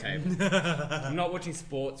big boy Pretty table. I'm not watching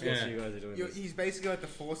sports whilst Yeah. you guys are doing this. He's basically like the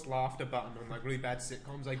forced laughter button on like really bad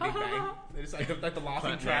sitcoms like Big Bang. They just like the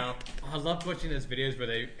laughing But track. now, I love watching those videos where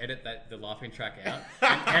they edit the laughing track out,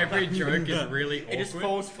 and every joke is really awkward. It just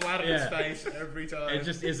falls flat on Yeah. his face every time. It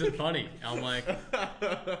just isn't funny. I'm like,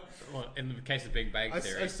 well, in the case of Big Bang I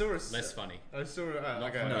Theory, saw a s- less funny. I saw Not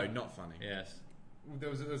like funny. No, not funny. Yes. there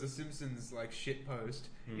was a Simpsons like shit post.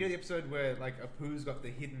 You know the episode where like Apu's got the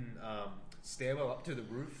hidden stairwell up to the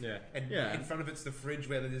roof. Yeah. And Yeah. in front of it's the fridge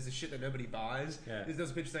where there's the shit that nobody buys. Yeah. There's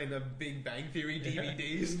those pictures saying the Big Bang Theory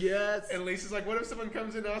DVDs. Yes. And Lisa's like, what if someone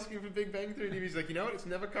comes in asking for Big Bang Theory DVDs? Like, you know what? It's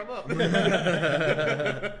never come up.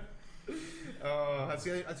 That's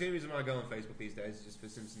the only reason why I go on Facebook these days, is just for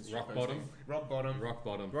Simpsons. Rock shit bottom? posting. Rock bottom. Rock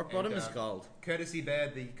bottom. Rock bottom And, is gold. Courtesy Bear,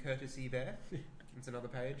 the Courtesy Bear. It's another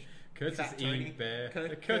page. Fat Courtesy Tony. bear. Cur-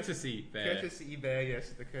 The courtesy bear. Courtesy Bear, yes,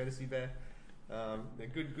 the Courtesy Bear. They're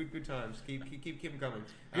good times. Keep them coming.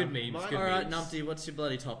 Good memes, my- good All right, memes. Numpty, what's your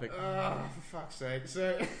bloody topic? Oh, for fuck's sake!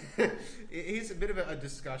 So here's a bit of a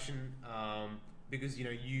discussion because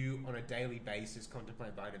you on a daily basis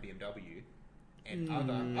contemplate buying a BMW and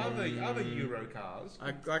other Euro cars.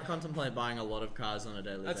 I contemplate buying a lot of cars on a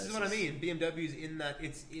daily That's basis. what I mean. BMW's in that.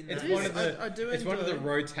 It's in It's that. one of the. I do it's one of the enjoy-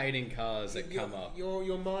 rotating cars that come up.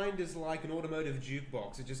 Your mind is like an automotive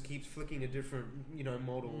jukebox. It just keeps flicking to different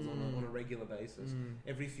models on a regular basis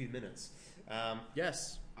every few minutes.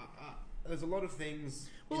 Yes. There's a lot of things.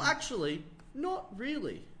 Well, actually, not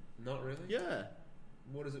really. Not really. Yeah.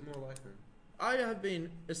 What is it more like then? I have been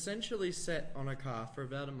essentially set on a car for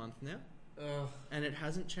about a month now, and it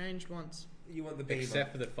hasn't changed once. You want the Beamer,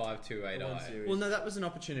 Except for the the 1 528i. Series. Well, no, that was an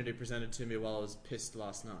opportunity presented to me while I was pissed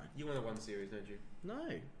last night. You want the 1 Series, don't you? No,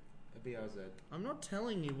 A BRZ. I'm not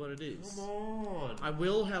telling you what it is. Come on. I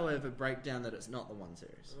will, however, break down that it's not the 1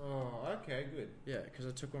 Series. Oh, okay, good. Yeah, because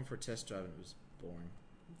I took one for a test drive and it was boring.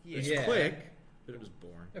 Yeah. It was Yeah. quick, but it was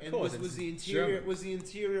boring. Of And course, was it's the interior German. was the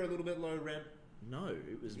interior a little bit low rent? No,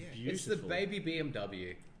 it was Yeah. beautiful. It's the baby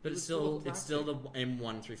BMW. But It it's was full still of it's still the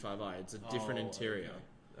M135i. It's a different Oh, interior.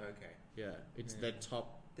 Okay. Yeah, it's Yeah. their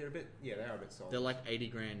top. They are a bit solid. They're like 80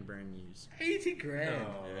 grand brand news. 80 grand.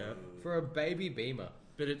 No. Yeah. For a baby Beamer.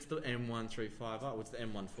 But it's the M135i. What's the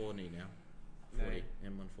M140 now? 40.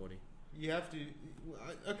 M140. You have to.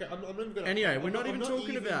 Okay, I'm not even going to. Anyway, we're not even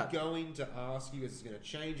talking about- going to ask you. It's going to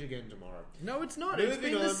change again tomorrow. No, it's not. Moving It's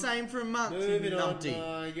been the on. same for a month. Moving on.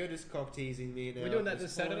 Numpty. You're just cock teasing me now. We're doing that at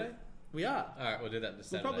this point. Saturday? We are. Alright, we'll do that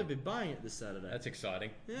this We'll Saturday. probably be buying it this Saturday. That's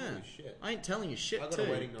exciting. yeah. Holy shit. I ain't telling you shit I got too. a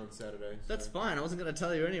wedding on Saturday. That's so- fine. I wasn't going to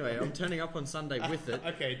tell you anyway. I'm turning up on Sunday with it.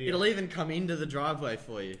 Okay, deal. It'll even come into the driveway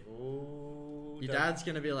for you. Ooh, Your don't- dad's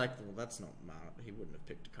going to be like, well, that's not Mark. He wouldn't have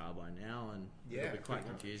picked a car by now, and Yeah, it'll be quite pretty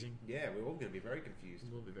much. confusing. Yeah, we're all going to be very confused.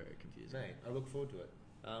 It will be very confusing. Mate, I look forward to it.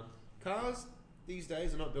 Cars these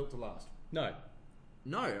days are not built to last. No.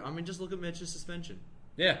 No, I mean, just look at Mitch's suspension.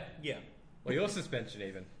 Yeah. Yeah. Well, your suspension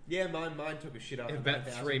even. Yeah, mine took a shit after About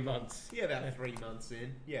 9,000. 3 months. Yeah, about 3 months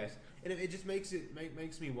in. Yes, and it just makes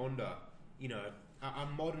me wonder. Are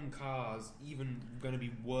modern cars even going to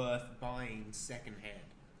be worth buying second hand?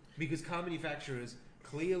 Because car manufacturers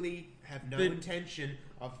clearly have no But- intention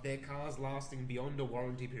of their cars lasting beyond a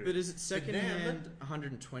warranty period. But is it second them- hand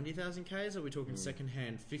 120,000 Ks, or are we talking second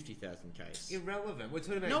hand 50,000 Ks? Irrelevant. We're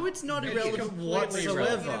talking about No, it's not years. irrelevant completely whatsoever.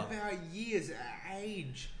 irrelevant. We're talking about years,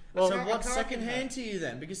 age. Well, So so a what's car second can have- hand to you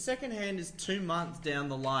then? Because second hand is 2 months down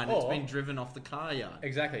the line. It's Or- been driven off the car yard.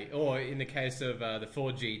 Exactly. Or in the case of the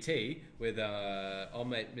Ford GT with old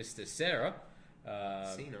mate Mr. Sarah.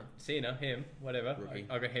 Cena, him, whatever. Rookie.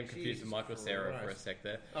 I got him confused Jesus with Michael Sarah for a Christ. sec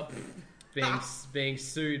there. Oh, Being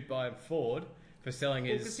sued by Ford for selling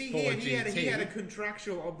his because Ford he GT. had a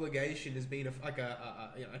contractual obligation as being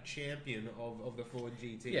a champion of the Ford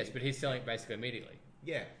GT. Yes, but he's selling it basically immediately.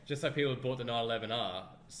 yeah, Just like people who bought the 911R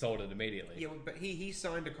sold it immediately. yeah, but he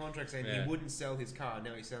signed a contract saying Yeah. he wouldn't sell his car.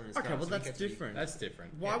 Now he's selling his Okay, car. well so he that's gets to be- different. That's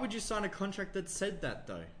different. Why Yeah. would you sign a contract that said that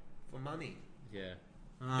though? for money. Yeah.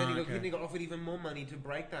 Then he got offered even more money to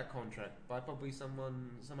break that contract by probably some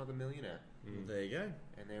other millionaire. Well, there you go.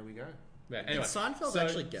 And there we go. Yeah, Did anyway, Seinfeld so-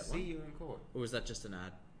 actually get See one, you in court. or was that just an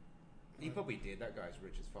ad? He probably did. That guy's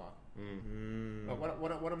rich as fuck. Mm. But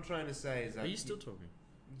what I'm trying to say is that Are you still talking?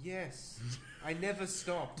 Yes, I never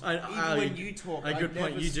stopped. I- Even when you talk, A I good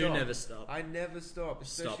point. never You do stop. never stop. I never stop,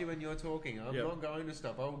 especially Stop. when you're talking. I'm Yep. not going to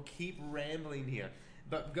stop. I will keep rambling here.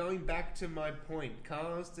 But going back to my point,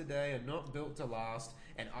 cars today are not built to last,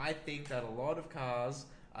 and I think that a lot of cars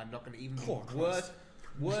are not going to even be Oh, Christ.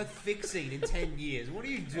 worth fixing in 10 years. What are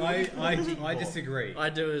you doing? I disagree. I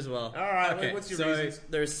do as well. All right, Okay, what's your so- reasons?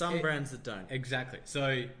 There are some It- brands that don't. Exactly.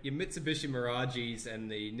 So your Mitsubishi Mirages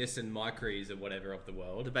and the Nissan Micras or whatever of the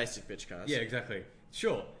world. The basic bitch cars. Yeah, exactly.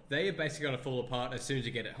 Sure, they are basically going to fall apart as soon as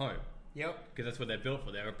you get it home Yep. because that's what they're built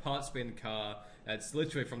for. They're a part spin car that's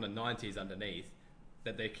literally from the 90s underneath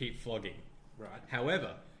that they keep flogging. Right.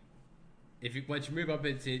 However, once you move up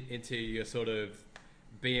into your sort of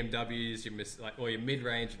BMWs, or your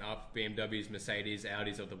mid-range and up BMWs, Mercedes,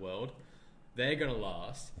 Audis of the world, they're going to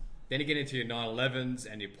last Then you get into your 911s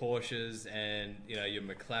and your Porsches and your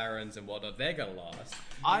McLarens and whatnot. They're gonna last.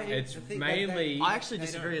 It's mainly. I actually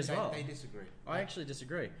disagree as well. They disagree. I actually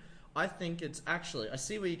disagree. I think it's actually... I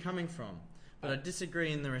see where you're coming from, but I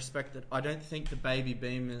disagree in the respect that I don't think the baby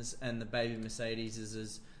Beamers and the baby Mercedes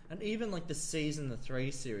is... And even like the C's and the 3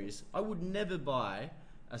 Series, I would never buy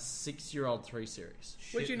a 6-year-old 3 Series.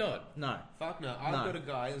 Would you not? No. Fuck no. I've got a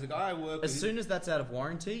guy. There's a guy I work with. As soon as that's out of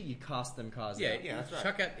warranty, you cast them cars out. Yeah, that's right.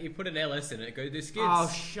 Chuck out, you put an LS in it, go do skids. Oh,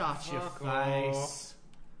 shut your Fuck face. off.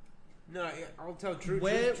 No, I'll tell true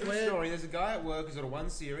Where- story. There's a guy at work who's got a 1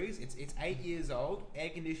 Series. It's 8 years old. Air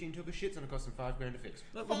conditioning took a shit. It's going to cost him $5,000 to fix.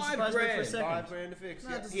 That wouldn't $5 surprise me for a grand. second. $5,000 to fix. No,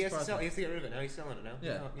 Yeah, it doesn't he has to surprise sell. me. He has to get rid of it. Now he's selling it now.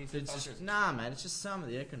 Yeah. He's It's just, nah, man. It's just summer.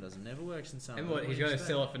 The aircon doesn't never works in summer. And what, he's do you going to expect?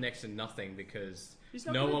 sell it for next to nothing because He's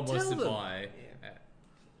not no gonna one wants tell to them. buy. Yeah.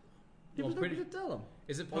 People's well, not going to tell them.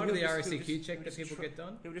 Is it Well, part of the he'll just- RACQ he'll just- check he'll that just people get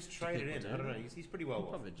done? He'll just trade it in. I don't know. He's pretty well off.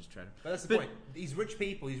 Probably just trade them. But that's the But- point. These rich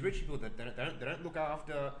people that they don't look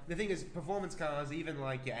after. The thing is, performance cars, even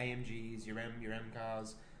like your AMGs, your M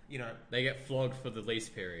cars, They get flogged for the lease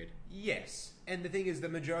period. yes. And the thing is, the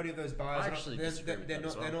majority of those buyers, I actually disagree with that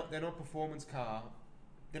as well. they're not performance car.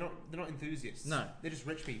 They're not enthusiasts. No. They're just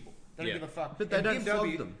rich people. They don't Yeah. give a fuck. But they And don't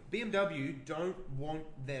flog them. BMW don't want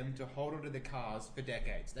them to hold onto the cars for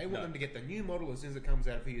decades. They want No. them to get the new model as soon as it comes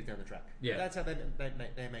out a few years down the track. Yeah. That's how they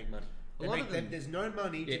make money. A lot of them- There's no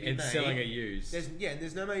money to be And made. selling a used.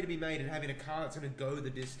 There's no money to be made in having a car that's going to go the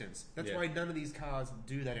distance. That's Yeah. why none of these cars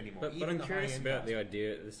do that anymore. But Even I'm the curious high-end about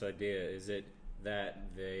cars. this idea. Is it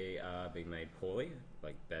that they are being made poorly,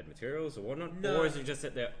 like bad materials or whatnot? No. Or is it just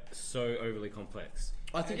that they're so overly complex?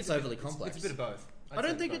 I think it's a bit- overly complex. It's a bit of both. I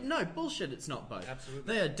don't think it... No, bullshit, it's not both.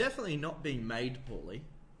 Absolutely. They are definitely not being made poorly.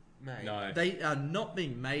 Mate. No. They are not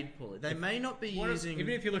being made poorly. They may not be using...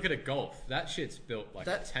 Even if you look at a Golf, that shit's built like a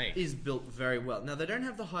That tank. is built very well. Now, they don't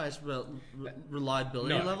have the highest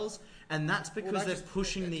reliability No. levels, and that's because Well, that they're just-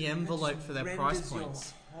 pushing the that envelope just for their renders price your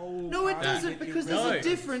points. whole No, it car doesn't, into because your- there's a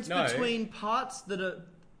difference No. between parts that are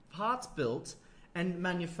parts built and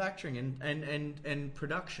manufacturing and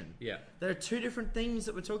production. Yeah. There are two different things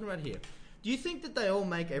that we're talking about here. Do you think that they all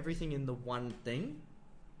make everything in the one thing?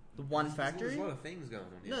 The one factory? There's a lot of things going on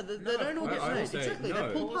here. No, they don't all of get course I made. would say Exactly, no,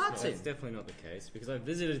 they pull parts in. That's definitely not the case because I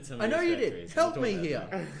visited some. I of know these you did. factories Help and me talked here.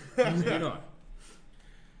 about them. Do not.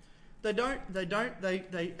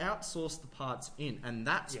 They outsource the parts in, and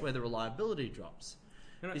that's Yeah. where the reliability drops.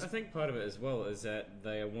 And I think part of it as well is that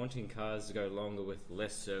they are wanting cars to go longer with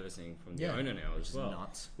less servicing from the owner now which as is well.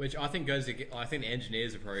 nuts. Which I think I think the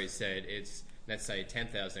engineers have probably said it's, let's say,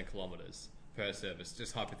 10,000 kilometers per service,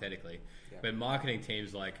 just hypothetically. Yeah. But marketing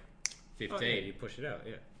teams like 15. Oh, yeah, you push it out,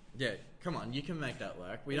 yeah. Yeah, come on, you can make that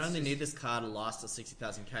work. We It's only just- need this car to last us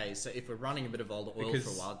 60,000 Ks, so if we're running a bit of old oil Because- for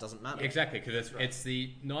a while, it doesn't matter. Exactly, because it's, right. it's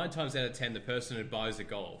the 9 times out of 10, the person who buys a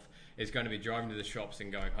Golf is going to be driving to the shops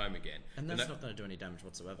and going home again. And that's not going to do any damage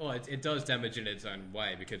whatsoever. Well, it does damage in its own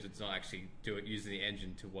way because it's not actually using the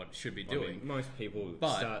engine to what it should be I doing. mean, most people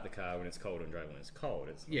But- start the car when it's cold and drive when it's cold.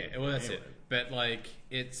 It's not Yeah, well, that's anyway. it. But like,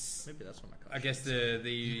 it's. Maybe that's what my car I guess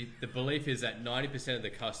the belief is that 90% of the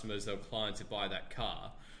customers or clients who buy that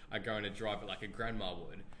car are going to drive it like a grandma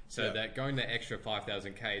would. So Yeah. that going the extra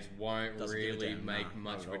 5,000 Ks won't Doesn't give a really damn, make nah,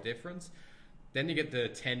 much not of at a all. difference. Then you get the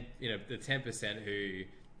 10% who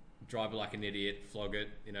drive it like an idiot, flog it,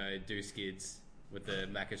 do skids with the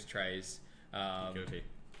Macca's trays. Guilty.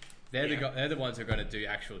 They're the ones who are going to do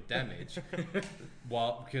actual damage,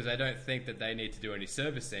 because they don't think that they need to do any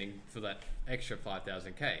servicing for that extra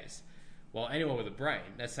 5,000 Ks. While anyone with a brain,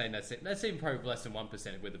 that's even probably less than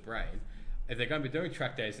 1% with a brain, if they're going to be doing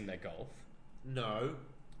track days in their Golf, No,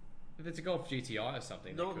 if it's a Golf GTI or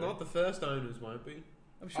something, they could. not the first owners won't be.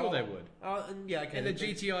 I'm sure they would. And yeah, okay. And the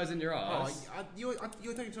they- GTI's in your Oh, eyes. you're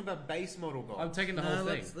talking about base model Golf. I'm taking the No, whole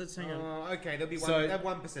thing. let's hang on. Oh, okay, there'll be one. So, that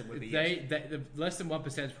 1% would be. yes. The less than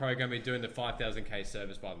 1% is probably going to be doing the 5,000 K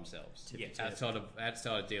service by themselves. Yes. outside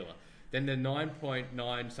of dealer. Then the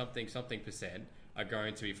 9.9 something percent are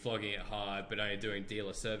going to be flogging it hard, but only doing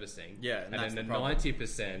dealer servicing. Yeah, and that's then the the problem.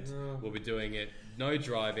 90% will be doing it no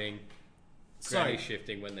driving, So- gravity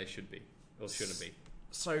shifting when they should be or shouldn't be.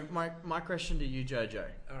 So my question to you, Jojo,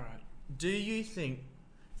 All right. do you think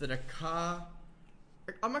that a car...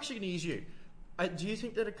 I'm actually going to use you. Do you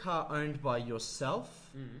think that a car owned by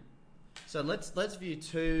yourself... So let's view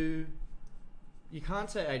two... You can't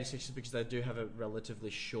say 86s because they do have a relatively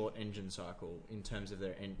short engine cycle in terms of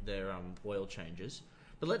their oil changes.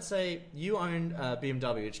 But let's say you own a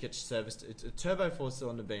BMW which gets serviced. It's a turbo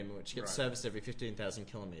 4-cylinder Beamer which gets Right. serviced every 15,000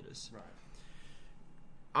 kilometers. Right.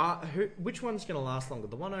 Which one's going to last longer?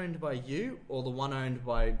 The one owned by you or the one owned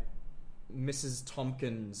by Mrs.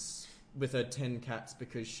 Tompkins with her 10 cats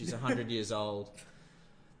because she's 100 years old.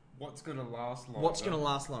 What's going to last longer? What's going to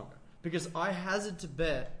last longer? Because I hazard to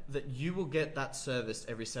bet that you will get that serviced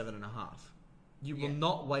every 7.5. You will Yeah.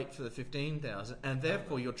 not wait for the 15,000, and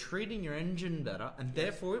therefore you're treating your engine better, and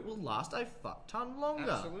therefore it will last a fuck ton longer.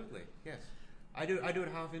 Absolutely, yes. I do at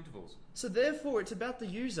half intervals. So therefore it's about the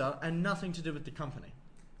user and nothing to do with the company.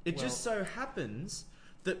 It just so happens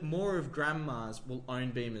that more of grandmas will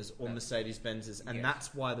own Beamers or Mercedes-Benzes, and Yes.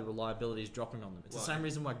 that's why the reliability is dropping on them. It's Well, the same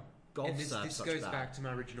reason why And Golfs this, are this such goes bad. back to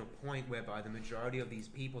my original point, whereby the majority of these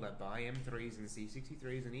people that buy M3s and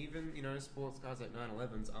C63s and even, sports cars like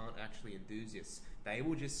 911s aren't actually enthusiasts. They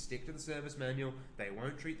will just stick to the service manual. They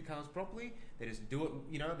won't treat the cars properly. They just do it,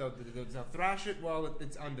 they'll thrash it while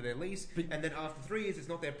it's under their lease. And then after 3 years, it's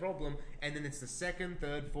not their problem. And then it's the second,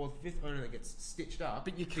 third, fourth, fifth owner that gets stitched up.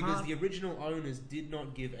 But you because can't- the original owners did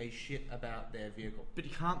not give a shit about their vehicle. But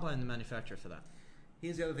you can't blame the manufacturer for that.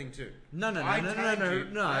 Here's the other thing too. No.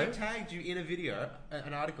 I tagged you in a video,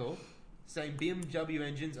 an article, saying BMW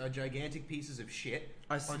engines are gigantic pieces of shit.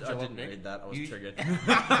 I on didn't Jalopnik. read that. I was triggered.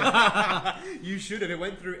 You should have. It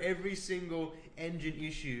went through every single engine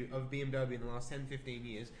issue of BMW in the last 10, 15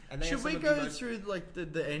 years. And they Should have we some of the go most- through like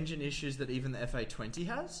the engine issues that even the FA20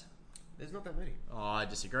 has? There's not that many. Oh, I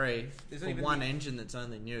disagree. There's For not even one the- engine that's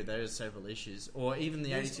only new, there are several issues. Or even the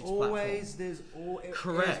There's 86 always, platform.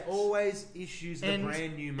 Correct. There's always issues with a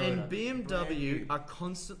brand new motor. And Brand BMW new. are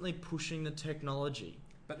constantly pushing the technology.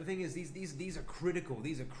 But the thing is, these are critical.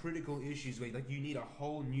 These are critical issues where you need a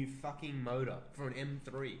whole new fucking motor for an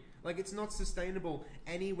M3. It's not sustainable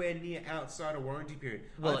anywhere near outside a warranty period.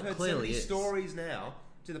 Well, I've it heard so clearly many is. stories now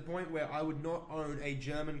to the point where I would not own a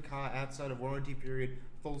German car outside of warranty period.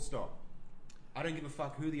 Full stop. I don't give a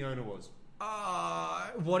fuck who the owner was.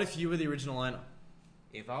 What if you were the original owner?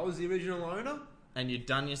 If I was the original owner, And you'd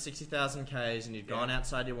done your 60,000 Ks and you'd Yeah. gone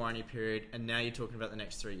outside your warranty period, and now you're talking about the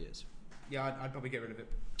next 3 years. yeah, I'd probably get rid of it.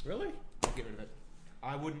 Really? I'd get rid of it.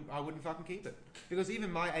 I wouldn't fucking keep it. Because even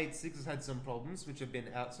my 86 has had some problems which have been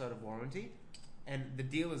outside of warranty, and the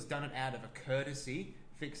dealer's done it out of a courtesy,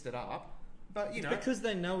 fixed it up. But Because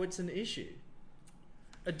they know it's an issue.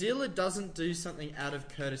 A dealer doesn't do something out of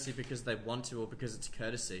courtesy because they want to or because it's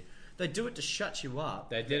courtesy. They do it to shut you up.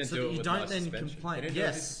 They didn't so do that it you with don't my then suspension. complain. They didn't do it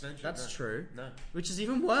with Yes, suspension, that's no. true. No. Which is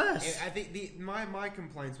even worse. I think my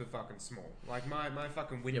complaints were fucking small. Like my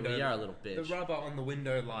fucking Yeah, window. well, you are a little The bitch. rubber on the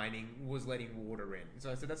window lining was letting water in.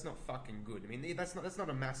 So I said that's not fucking good. I mean that's not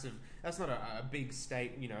a massive. That's not a big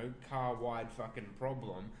state car wide fucking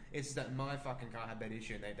problem. It's that my fucking car had that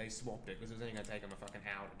issue and they swapped it because it was only going to take them a fucking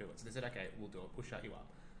hour to do it. So they said okay, we'll do it. We'll shut you up.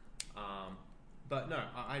 But no,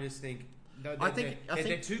 I just think.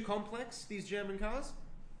 They're too complex, these German cars,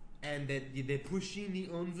 and they're pushing the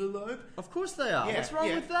envelope. Of course they are. Yeah, What's wrong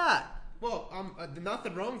yeah. with that? Well,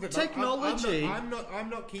 nothing wrong with it. Technology. I'm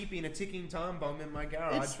not keeping a ticking time bomb in my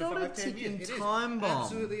garage It's for not a 5-10 ticking years. It is. time bomb.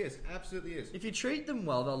 Absolutely is. Absolutely is. If you treat them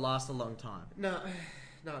well, they'll last a long time. No,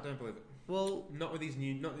 don't believe it. Well, Not with these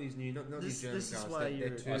new, not these This- German this is cars. why They're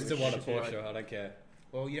you're- too I still want a shitty. Porsche. I don't care.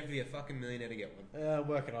 Well, you have to be a fucking millionaire to get one.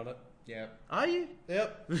 Working on it. Yeah. are you?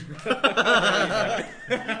 Yep.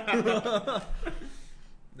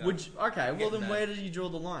 No. Would you, okay, well Getting then that. where do you draw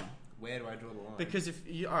the line? Where do I draw the line? Because if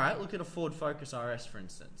you, alright, look at a Ford Focus RS for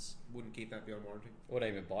instance. Wouldn't keep that beyond warranty. I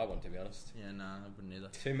wouldn't even buy one, to be honest. Yeah, no, I wouldn't either.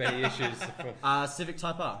 Too many issues. Civic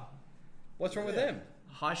Type R, What's wrong with them?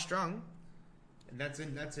 high strung. And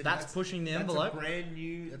That's pushing the envelope.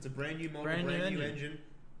 That's a brand new model, Brand brand, new new engine. engine.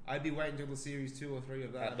 I'd be waiting until the Series 2 or 3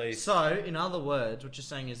 of that. At least. So, in other words, what you're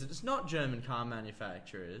saying is that it's not German car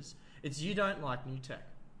manufacturers. It's you don't like new tech.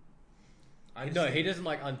 I just No, think he doesn't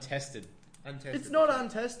like untested. untested. It's not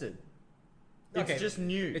untested. Okay. It's just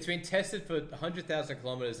new. It's been tested for 100,000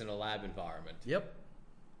 kilometers in a lab environment, Yep.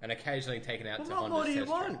 and occasionally taken out Well, to what more Honda's do you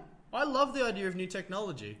test track. want? I love the idea of new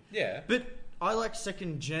technology. Yeah. But I like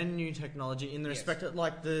second gen new technology in the Yes. respect of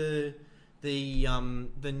like the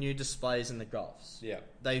new displays in the Golfs. Yeah.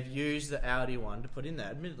 They've used the Audi one to put in there.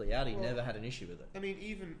 Admittedly, Audi never had an issue with it. I mean,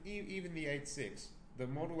 even the 86, the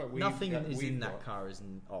model that we Nothing is we've in got, that car is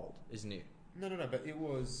old, is new. No, but it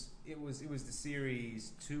was the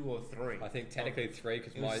Series 2 or 3. I think technically 3 It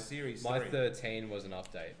because was my Series my 3. 13 was an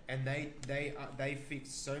update. And they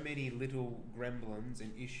fixed so many little gremlins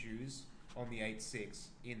and issues on the 86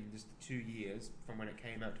 in just 2 years from when it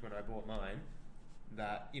came out to when I bought mine.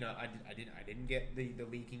 That I didn't get the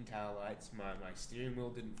leaking tail lights. My steering wheel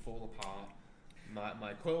didn't fall apart.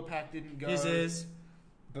 My coil pack didn't go. His is.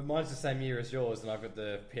 But mine's the same year as yours, and I've got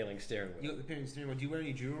the peeling steering You wheel. got the peeling steering wheel. Do you wear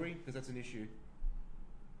any jewelry? Because that's an issue.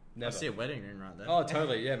 Never. I see a wedding ring right there. Oh,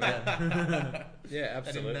 totally. Yeah, man. Yeah, An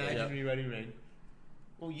absolutely. imaginary wedding ring.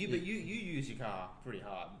 Well, you use your car pretty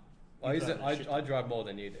hard. I You use it. drive the shit I drive more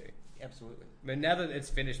than you do. Absolutely. I mean, now that it's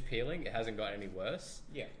finished peeling, it hasn't got any worse.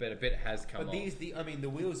 Yeah. But a bit has come But off. the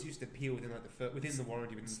wheels used to peel within like within the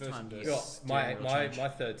warranty within the time first to- year. Oh, my Steering wheel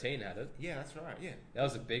change. 13 had it. Yeah, that's right. Yeah. That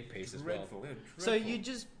was a big piece as well. Dreadful.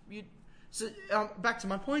 Yeah, So dreadful. back to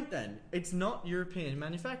my point then. It's not European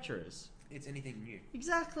manufacturers. It's anything new.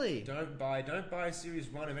 Exactly. Don't buy a Series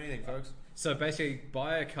 1 of anything, folks. So basically,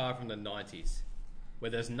 buy a car from the 90s where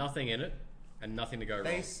there's nothing in it and nothing to go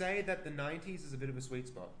They wrong. say that the 90s is a bit of a sweet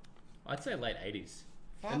spot. I'd say late 80s.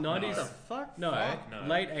 Fuck The no. 90s. What the fuck? No, Fuck no.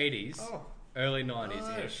 late 80s, Oh, early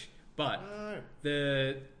 90s ish. But no.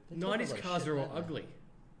 the They talk 90s about cars shit, are all don't they? ugly.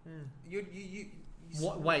 You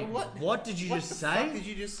What? Wait. What did you what just the say? fuck did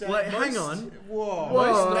you just say? Wait, hang on. Whoa.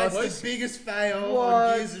 Whoa. That's Most- the biggest fail What?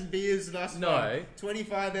 on Gears and Beers thus No. far.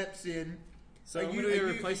 25 eps in. So Are I'm you- going to be are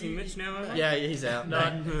you- replacing you- Mitch now, am I? Yeah, he's out.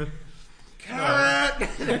 No. Cut!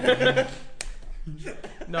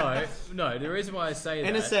 No, the reason why I say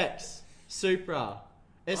that. NSX, Supra,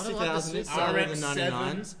 S2000, like the it's Supra. started in the RX-7.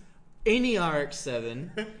 99s. Any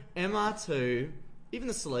RX-7, MR2, even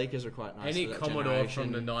the Celica's are quite nice. Any for that Commodore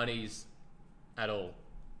from generation. the 90s at all.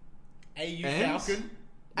 AU And? Falcon.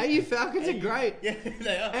 AU Falcons are great. Yeah,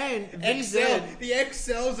 they are. And XL. VZ. The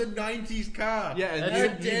XL's a 90s car. Yeah, and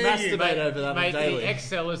That's- you dare you, masturbate over that on Mate, daily. the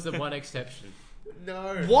XL is the one exception.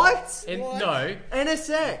 No. What? And What? no,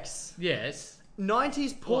 NSX. yes.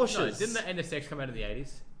 90s Well, Porsches. no, didn't the NSX come out in the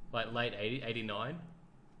 80s? Like late 80s, 89?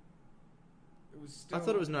 It was still, I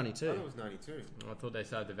thought it was I 92. thought it was 92. I thought they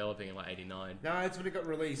started developing in like 89. No, it's when it got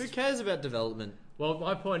released. Who cares about development? Well,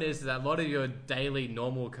 my point is that a lot of your daily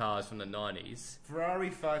normal cars from the 90s. Ferrari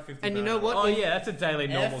 550. And you know what? Oh, yeah, that's a daily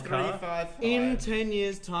normal car. F355. In 10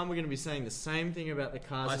 years' time, we're going to be saying the same thing about the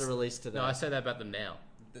cars I that are s- released today. No, I say that about them now.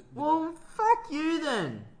 Well, fuck you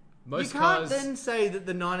then. Most you can't cars. then say that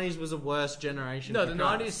the 90s was a worse generation. No, for the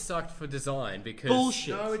cars. 90s sucked for design because.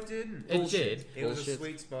 Bullshit. No, it didn't. It Bullshit. did. It was a Bullshit.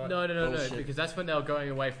 sweet spot. No, Bullshit. because that's when they were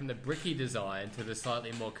going away from the bricky design to the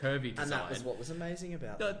slightly more curvy design. And that was what was amazing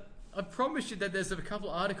about No, it. I promise you that there's a couple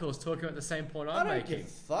articles talking about the same point I I'm don't making. give a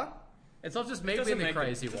fuck. It's not just me Doesn't being the make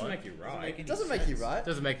crazy it, doesn't one. make you right. It doesn't make you right.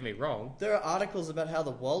 Doesn't make me wrong. There are articles about how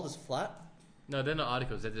the world is flat. No, they're not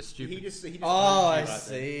articles. They're just stupid. He just Oh, I moved you right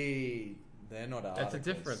see. They're not articles. That's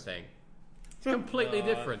a different thing. It's completely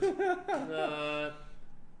different. there.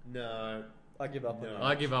 No. I give up on No. that.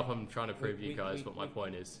 I give up on trying to prove We- you guys we- what my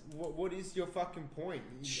point is. What is your fucking point?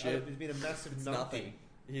 Shit. There's been a massive It's numpty. nothing.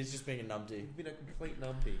 He's just being a numpty. You've been a complete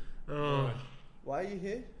numpty. Oh, Right. Why are you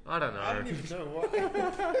here? I don't I don't know. even know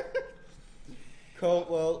what. Cool.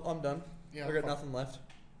 Well, I'm done. Yeah, I've got fuck. nothing left.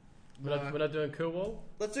 We're not doing Cool Wall?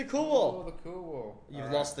 Let's do Cool Oh, Wall. the cool wall. You've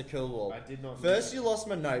Alright. lost the Cool Wall. I did not. First, lose you lost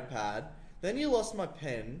my notepad. Then you lost my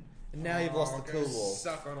pen. And now you've lost the go Cool Wall.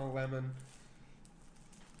 Suck on a lemon.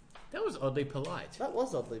 That was oddly polite. That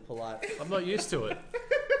was oddly polite. I'm not used to it.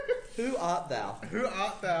 Who art thou? Who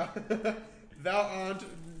art thou? Thou art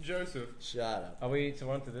Joseph. Shut up. Are we to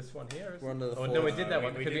run to this one here? We're on to the Oh, no, we fourth. did that we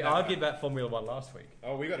one because did we that argued one. about Formula One last week.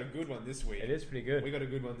 Oh, we got a good one this week. It is pretty good. We got a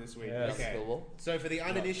good one this week. Yeah. Okay. Cool Wall. So for the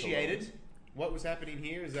Not uninitiated, what was happening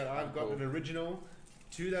here is that I've got Cool. an original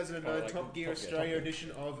 2009 Oh, like Top Gear Top Gear, Australia Top Gear.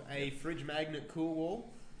 edition of a fridge magnet cool wall.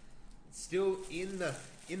 Still in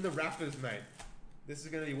the wrappers, mate. This is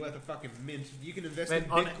going to be worth a fucking mint. You can invest Man,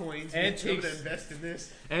 in on bitcoins. antiques- I'm going to invest in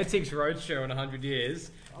this. Antiques Roadshow in 100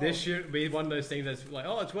 years. This Oh. should be one of those things that's like,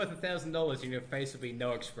 oh, it's worth $1,000, and your face will be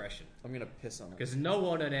no expression. I'm gonna piss on it. Because no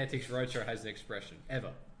one on Antiques Roadshow has an expression,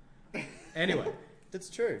 ever. Anyway, That's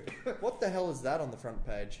true. What the hell is that on the front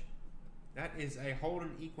page? That is a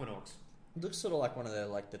Holden Equinox. It looks sort of like one of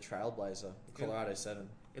the Trailblazer, the Yeah. Colorado 7.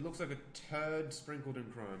 It looks like a turd sprinkled in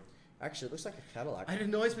chrome. Actually, it looks like a Cadillac. it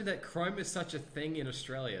annoys me that chrome is such a thing in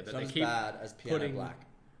Australia It's that not they as keep. bad as Piano putting- Black.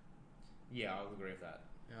 Yeah, I'll agree with that.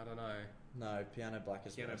 I don't know. No, Piano Black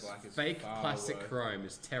is Piano worse. Black is Fake far plastic worse. chrome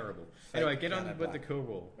is terrible. Fake Anyway, get on piano with the black. cool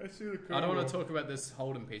wall. I see the cool I don't want wall. to talk about this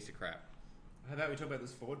Holden piece of crap. How about we talk about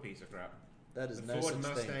this Ford piece of crap? That is The no Ford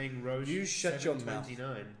such Mustang thing. Roche You shut your mouth.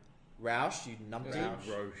 729. Roush, you numpty. Roush.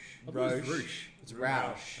 Roche. I thought it was Roche. Rouge. It's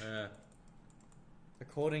Roush. Uh,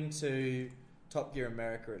 According to Top Gear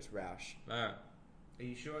America, it's Roush. uh, Are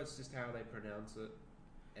you sure it's just how they pronounce it,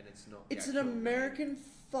 and it's not? the It's an actual American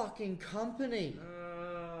fucking company. name?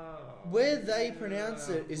 Oh. Where they pronounce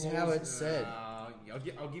it is how it's said.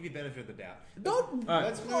 I'll give you benefit of the doubt. Not. Alright.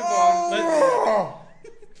 Let's move Oh! on.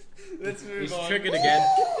 Let's move he's on. triggered again.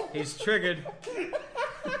 He's triggered.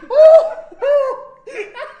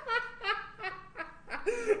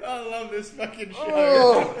 I love this fucking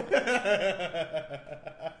show.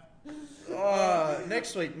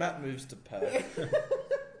 Next week, Matt moves to Perth.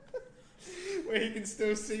 Where you can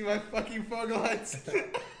still see my fucking fog lights.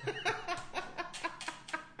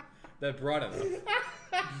 They're bright enough.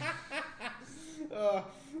 Oh,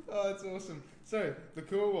 that's awesome. So the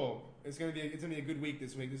Cool Wall. It's gonna be a good week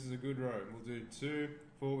this week. This is a good row. We'll do 2,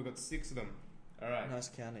 4. We've got 6 of them. All right. Nice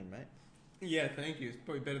counting, mate. Yeah, thank you. It's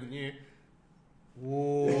probably better than you.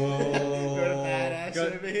 Whoa. Got a badass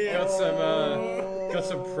over here. Got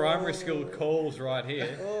some primary school calls right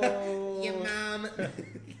here. Your mum.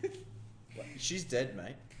 She's dead,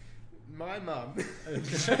 mate. My mum.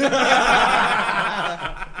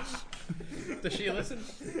 Does she listen?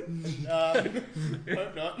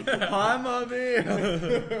 Hope not. Hi, mummy.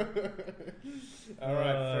 All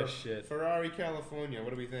right. Oh, shit. Ferrari, California.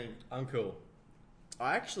 What do we think? Uncool.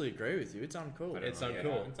 I actually agree with you. It's uncool. It's Yeah,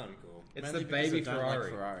 uncool. it's uncool. It's Mainly the because baby I don't Ferrari.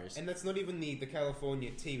 Like Ferraris. And that's not even the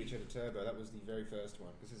California T, which had a turbo. That was the very first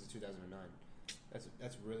one. This is 2009.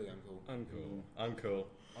 That's really uncool. Uncool.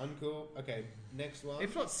 Uncool. Okay, next one.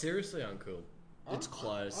 If not seriously uncool. It's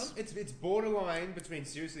close. It's borderline between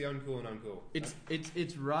seriously uncool and uncool.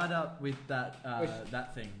 It's right up with that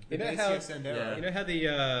that thing. You know Dacia how Sandero. Yeah. you know how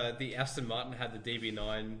the Aston Martin had the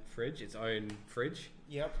DB9 fridge, its own fridge.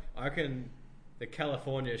 Yep. I reckon the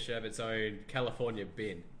California should have its own California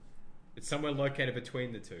bin. It's somewhere located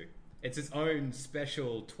between the two. It's its own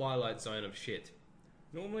special twilight zone of shit.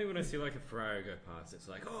 Normally when I see like a Ferrari go past, it's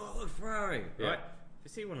like, oh, look, Ferrari, Yeah. right?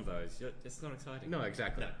 If you see one of those, it's not exciting. No,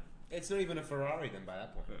 exactly. No. It's not even a Ferrari then by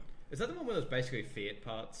that point. Is that the one where there's basically Fiat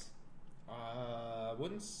parts?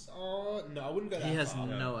 Wouldn't. Oh no, I wouldn't go that He has far.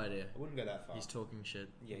 no idea. I wouldn't go that far. He's talking shit.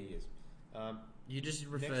 Yeah, he is. You just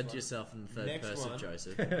referred one. to yourself in the third Next person, one.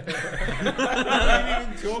 Joseph. What are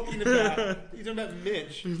you even talking about? You're talking about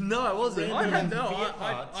Mitch. No, I wasn't. I had no, Fiat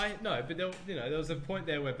parts. no, but there was a point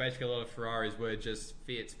there where basically a lot of Ferraris were just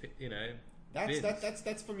Fiat's, bins.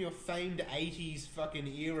 That's from your famed '80s fucking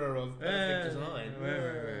era of perfect design.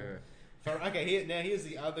 Okay, here's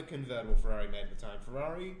the other convertible Ferrari made at the time: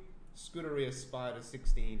 Ferrari Scuderia Spider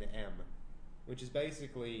 16M, which is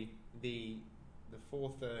basically the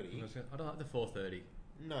 430. I don't like the 430.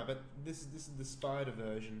 No, but this is the Spider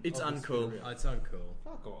version. It's of the uncool. Scuderia. It's uncool.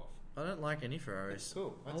 Fuck off. I don't like any It's Ferraris.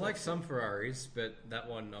 cool. I like some Ferraris, but that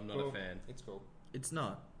one I'm not Cool. a fan. It's cool. It's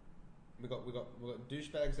not. We got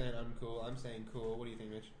douchebags saying uncool. I'm saying cool. What do you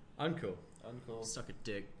think, Mitch? Uncool. Uncool. Suck a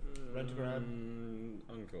dick. Rent to grab.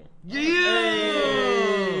 Uncool.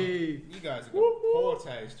 Hey! You guys have got poor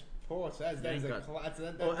taste. Poor taste. That is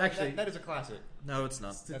that is a classic. No, it's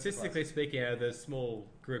not. Statistically speaking, out of the small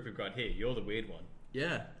group we've got here, you're the weird one.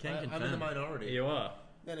 Yeah, can I'm confirm. in the minority. You are.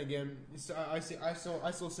 Then again, so I saw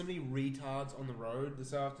so many retards on the road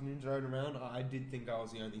this afternoon driving around. I did think I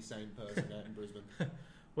was the only sane person out in Brisbane.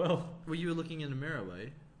 Well, Well, you were looking in the mirror, were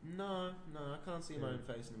you? No, I can't see my own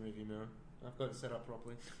face in the rearview mirror. I've got it set up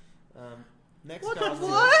properly. Next What car the on the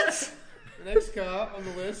list. what? The next car on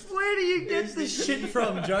the list. Where do you get Is this the- shit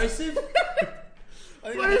from, Joseph? I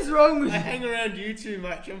think What is wrong with I you? hang around you too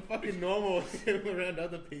much. I'm fucking normal around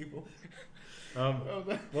other people.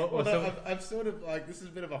 I've sort of like this is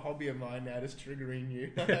a bit of a hobby of mine now, just triggering you.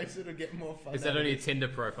 I sort of get more fun. is that out on of your it. Tinder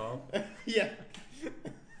profile? Yeah.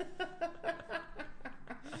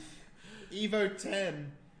 Evo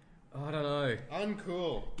 10, Oh, I don't know.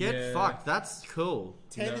 uncool. Get Yeah. fucked. That's cool.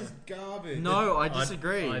 10 No. is garbage. No, I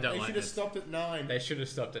disagree. I don't They like should have this. stopped at 9. They should have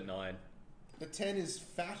stopped at 9 The 10 is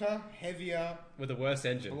fatter, heavier, with the worst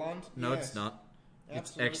engine. blunt. No, Yes, it's not. It's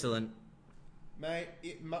absolutely. excellent.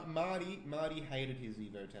 Mate, Marty hated his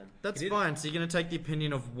Evo 10. That's He did- fine. So you're going to take the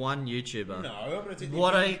opinion of one YouTuber. No, I'm going to take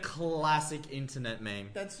What a classic internet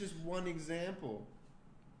meme. That's just one example.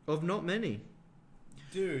 Of not many.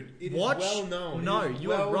 Dude, it is Watch. well known. No, It is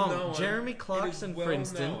you are well wrong. known. Jeremy It Clarkson, is well for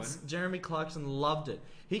instance, known. Jeremy Clarkson loved it.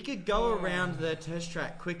 He could go around their test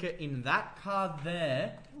track quicker in that car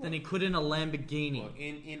there than he could in a Lamborghini. Look,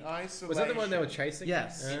 in isolation. Was that the one they were chasing?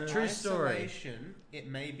 Yes. In True story. isolation, it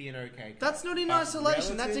may be an okay car. That's not in But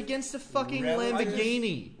isolation. That's relative- against a fucking relative-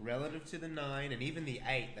 Lamborghini. Relative to the 9 and even the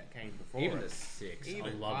 8 that came before Even it. the 6. I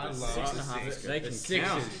Even- love I the love 6. the 6. They The can 6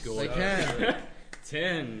 count. is They gorgeous. can.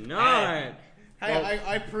 10, 9. Hey, Well-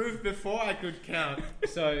 I proved before I could count.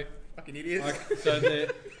 So, Fucking idiots.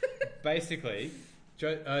 basically,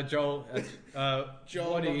 Joel, Joel, what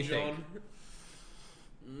do not you John. think?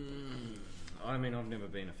 I mean, I've never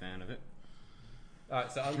been a fan of it.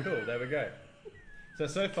 Alright, so uncool. There we go.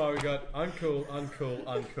 So far we got uncool, uncool,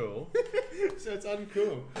 uncool. So it's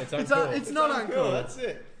uncool. It's uncool. It's not uncool. That's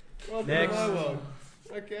it. Welcome Next. to my world.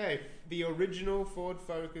 Okay. The original Ford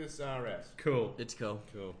Focus RS. Cool. It's cool.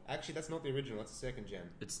 Cool. Actually, that's not the original. That's the second gen.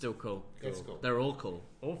 It's still cool. That's cool. They're all cool.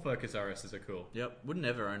 All Focus RSs are cool. Yep. Would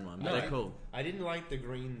never own one, but No. they're cool. I didn't like the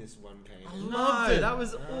green this one came in. Loved it. That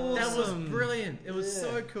was awesome. That was brilliant. It was Yeah.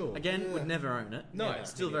 so cool. Again, Yeah. would never own it. No, Yeah,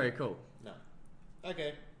 Still me very neither. cool. No.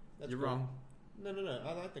 Okay. That's You're cool. wrong. No.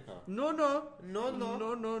 I like the car. No. No.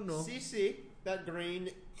 No. CC, that green.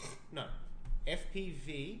 No.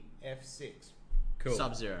 FPV F6. Cool.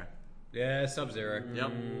 Sub-Zero. Yeah, Sub-Zero.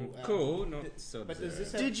 Yep. Cool, not But Sub-Zero. does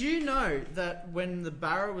this have... Did you know that when the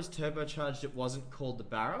Barra was turbocharged, it wasn't called the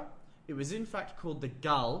Barra? It was in fact called the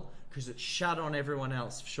Gull because it shat on everyone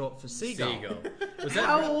else, short for Seagull. Seagull. Was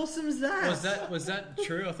How that awesome is that? was that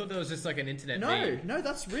true? I thought that was just like an internet No, meme. no,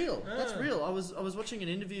 that's real. That's Ah. real. I was watching an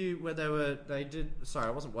interview where they did. Sorry,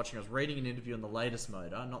 I wasn't watching. I was reading an interview on the latest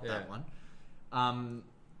motor, not that Yeah. one.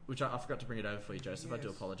 Which I forgot to bring it over for you, Joseph. I do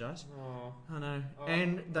Yes. apologise. Oh. I know. Oh,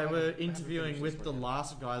 And they I were haven't interviewing finished with this the one yet.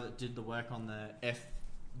 last guy that did the work on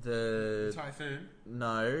the Typhoon.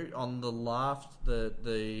 no on the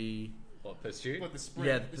the What, Pursuit? What, the sprint?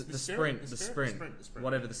 yeah It's the Spirit? sprint The sprint.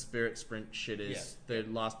 whatever the sprint shit is, Yeah. the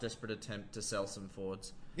last desperate attempt to sell some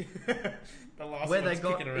Fords. The last Where one's they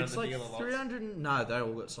got kicking around it's the like dealer lots. 300. No, they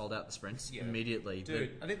all got sold out the sprints Yeah. immediately.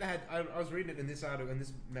 Dude, I think they had. I was reading it in this article in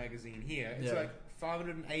this magazine here. It's Yeah. like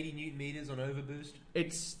 580 newton meters on overboost.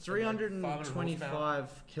 It's 500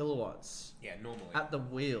 325 kilowatts Yeah, normally. at the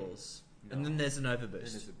wheels, and No. then there's an Then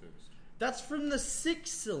overboost. there's a boost. That's from the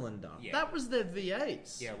 6-cylinder. Yeah. That was their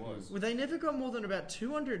V8s. Yeah, it was. Well, they never got more than about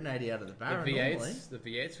 280 out of the The Barra V8s, normally. the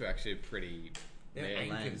V8s were actually pretty. They're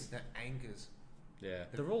Yeah. anchors. They're anchors. Yeah.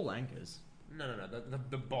 They're all anchors. No.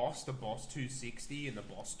 The Boss 260, and the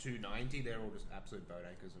Boss 290. They're all just absolute boat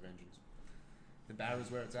anchors of engines. The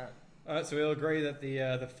Barra's where it's at. All right, so we all agree that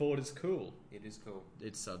the Ford is cool. It is cool.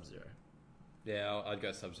 It's Sub-Zero. Yeah, I'd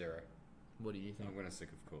go Sub-Zero. What do you think? I'm going to stick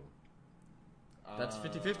with cool. That's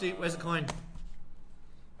 50-50. Where's the coin?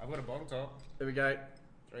 I've got a bottle top. There we go.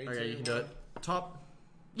 3, Okay, 2, you can do 1. it. Top.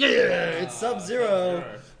 Yeah, it's Sub-Zero.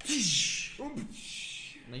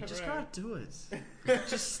 No, you just Hooray. can't do it.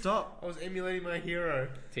 Just stop. I was emulating my hero.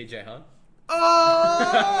 TJ Hunt.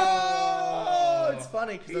 Oh! It's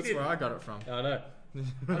funny because He that's where didn't. I got it from. Oh no,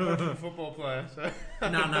 I'm not a football player, so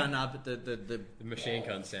No, but the the machine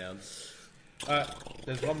gun sounds. All right,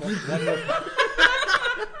 there's one more.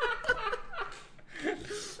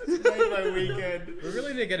 it's made my weekend. We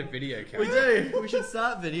really need to get a video we camera. do. We should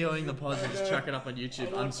start videoing the pods and just chuck it up on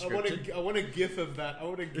YouTube unscripted. I want a gif of that. I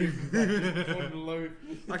want a gif of that. Just on loop.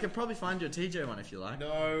 I could probably find you a TJ one if you like.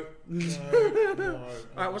 No.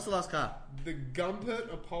 Alright, what's the last car? The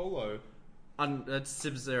Gumpert Apollo. It's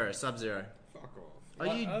Sub-Zero. Sub-Zero. Fuck off.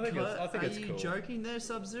 Are you, I think it's are you cool. joking there, They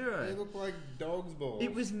Sub-Zero? look like dog's balls.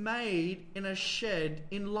 It was made in a shed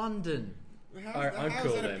in London. Alright, I'm how's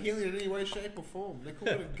cool that then. appealing in any way, shape, or form? They call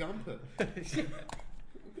it a Gumpert.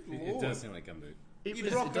 It does sound like gumboot. It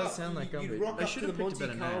You'd does sound like You'd Gumboot. rock They up should to the have picked a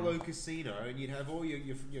Monte better Carlo name. casino, and you'd have all your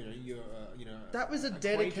That was a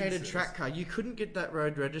dedicated acquaintances. track car. You couldn't get that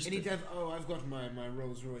road And registered. he'd have, I've got my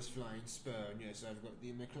Rolls Royce Flying Spur, and yes, I've got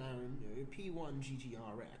the McLaren P1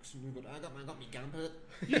 GTRX, and I got my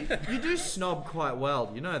Gumpert. You do snob quite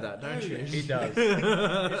well. You know that, don't Oh, you? yeah. He does.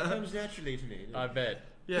 It comes naturally to me. I bet.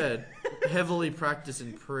 Yeah, heavily practiced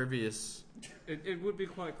in previous. It would be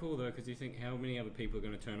quite cool though, because you think how many other people are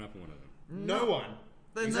going to turn up in one of them? No one.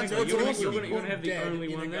 Then Exactly. that's You're what's gonna- awesome. you're gonna have the Dead only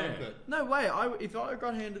in a one there. Gumpert. No way. If I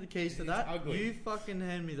got handed the keys to It's that, ugly. you fucking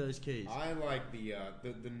hand me those keys. I like the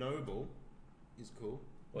Noble. Is cool.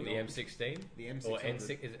 What, the M16? The M600. Or N6?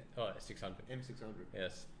 Is it? Oh, 600. M600.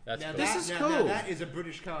 Yes, that's Now cool. This that- is now cool. that is a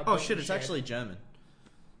British car. Oh built shit! in It's shed. actually German.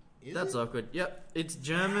 Is That's it? awkward. Yep, it's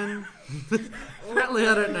German. Apparently,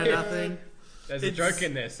 I don't know nothing. There's a it's- joke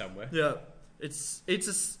in there somewhere. Yeah, it's a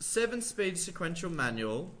 7-speed sequential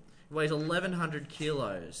manual. It weighs 1,100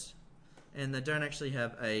 kilos, and they don't actually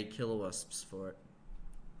have a kilowasps for it.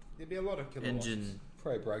 There'd be a lot of kilowatts. Engine.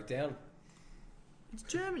 Probably broke down. It's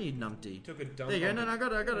German, you numpty. Took a dump. There you go. on No, it. I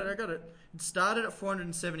got it. It started at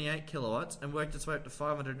 478 kilowatts and worked its way up to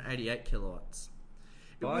 588 kilowatts.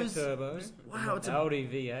 It was Bi-turbo. wow, it's a Audi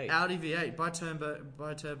V8. Audi V8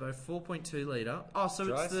 bi-turbo 4.2 liter. Oh, so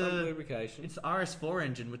Dry it's sump the lubrication. RS4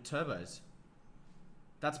 engine with turbos.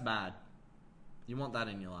 That's bad. You want that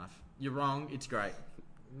in your life. You're wrong. It's great.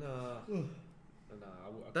 No.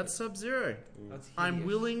 That's Sub-Zero. That's I'm hideous.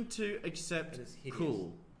 willing to accept That is hideous.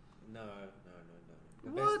 cool. No.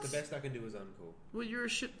 What? The best I can do is uncool. Well, you're a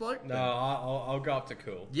shit bloke. No, then. I'll go up to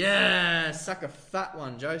cool. Yeah, suck a fat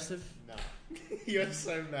one, Joseph. No. You're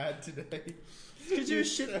so mad today. Because you're a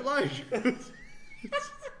shit bloke.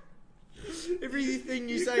 Everything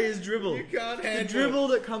you say is dribble. You can't The handle dribble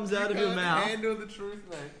that comes out You of your can't mouth. handle the truth,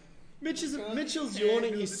 mate. Mitchell's handle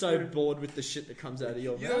yawning. He's the so truth. bored with the shit that comes out of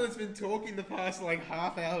your You know mouth. that's been talking the past like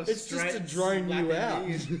half hour It's just straight. to drone you out. slapping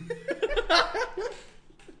me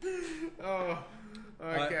in. Oh,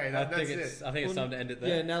 okay. I That's think it. it's time to end it Yeah,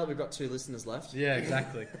 there. now that we've got 2 listeners left. Yeah,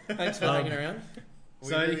 exactly. Thanks for hanging around. We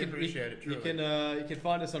So really you can appreciate it. you Truly. can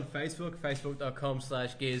find us on Facebook,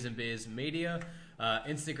 facebook.com/gearsandbeersmedia,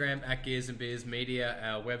 Instagram @gearsandbeersmedia.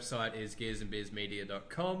 Our website is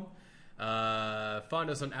gearsandbeersmedia.com. Find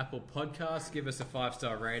us on Apple Podcasts. Give us a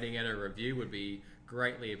 5-star rating and a review would be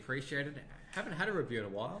greatly appreciated. Haven't had a review in a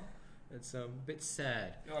while. It's a bit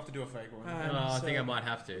sad. You'll have to do a fake one. I think I might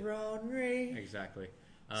have to. Ronry. Exactly.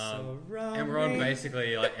 So And we're on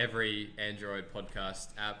basically like every Android podcast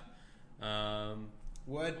app.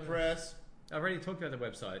 WordPress. I've already talked about the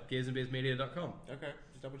website, gearsandbeersmedia.com. Okay,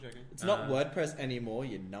 just double checking. It's not WordPress anymore,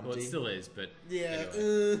 you numpty. Well, it still is, but Yeah.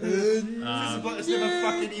 anyway. It's never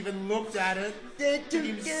fucking even looked at it. Took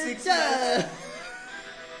him 6 months.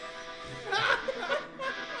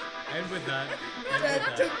 And with that,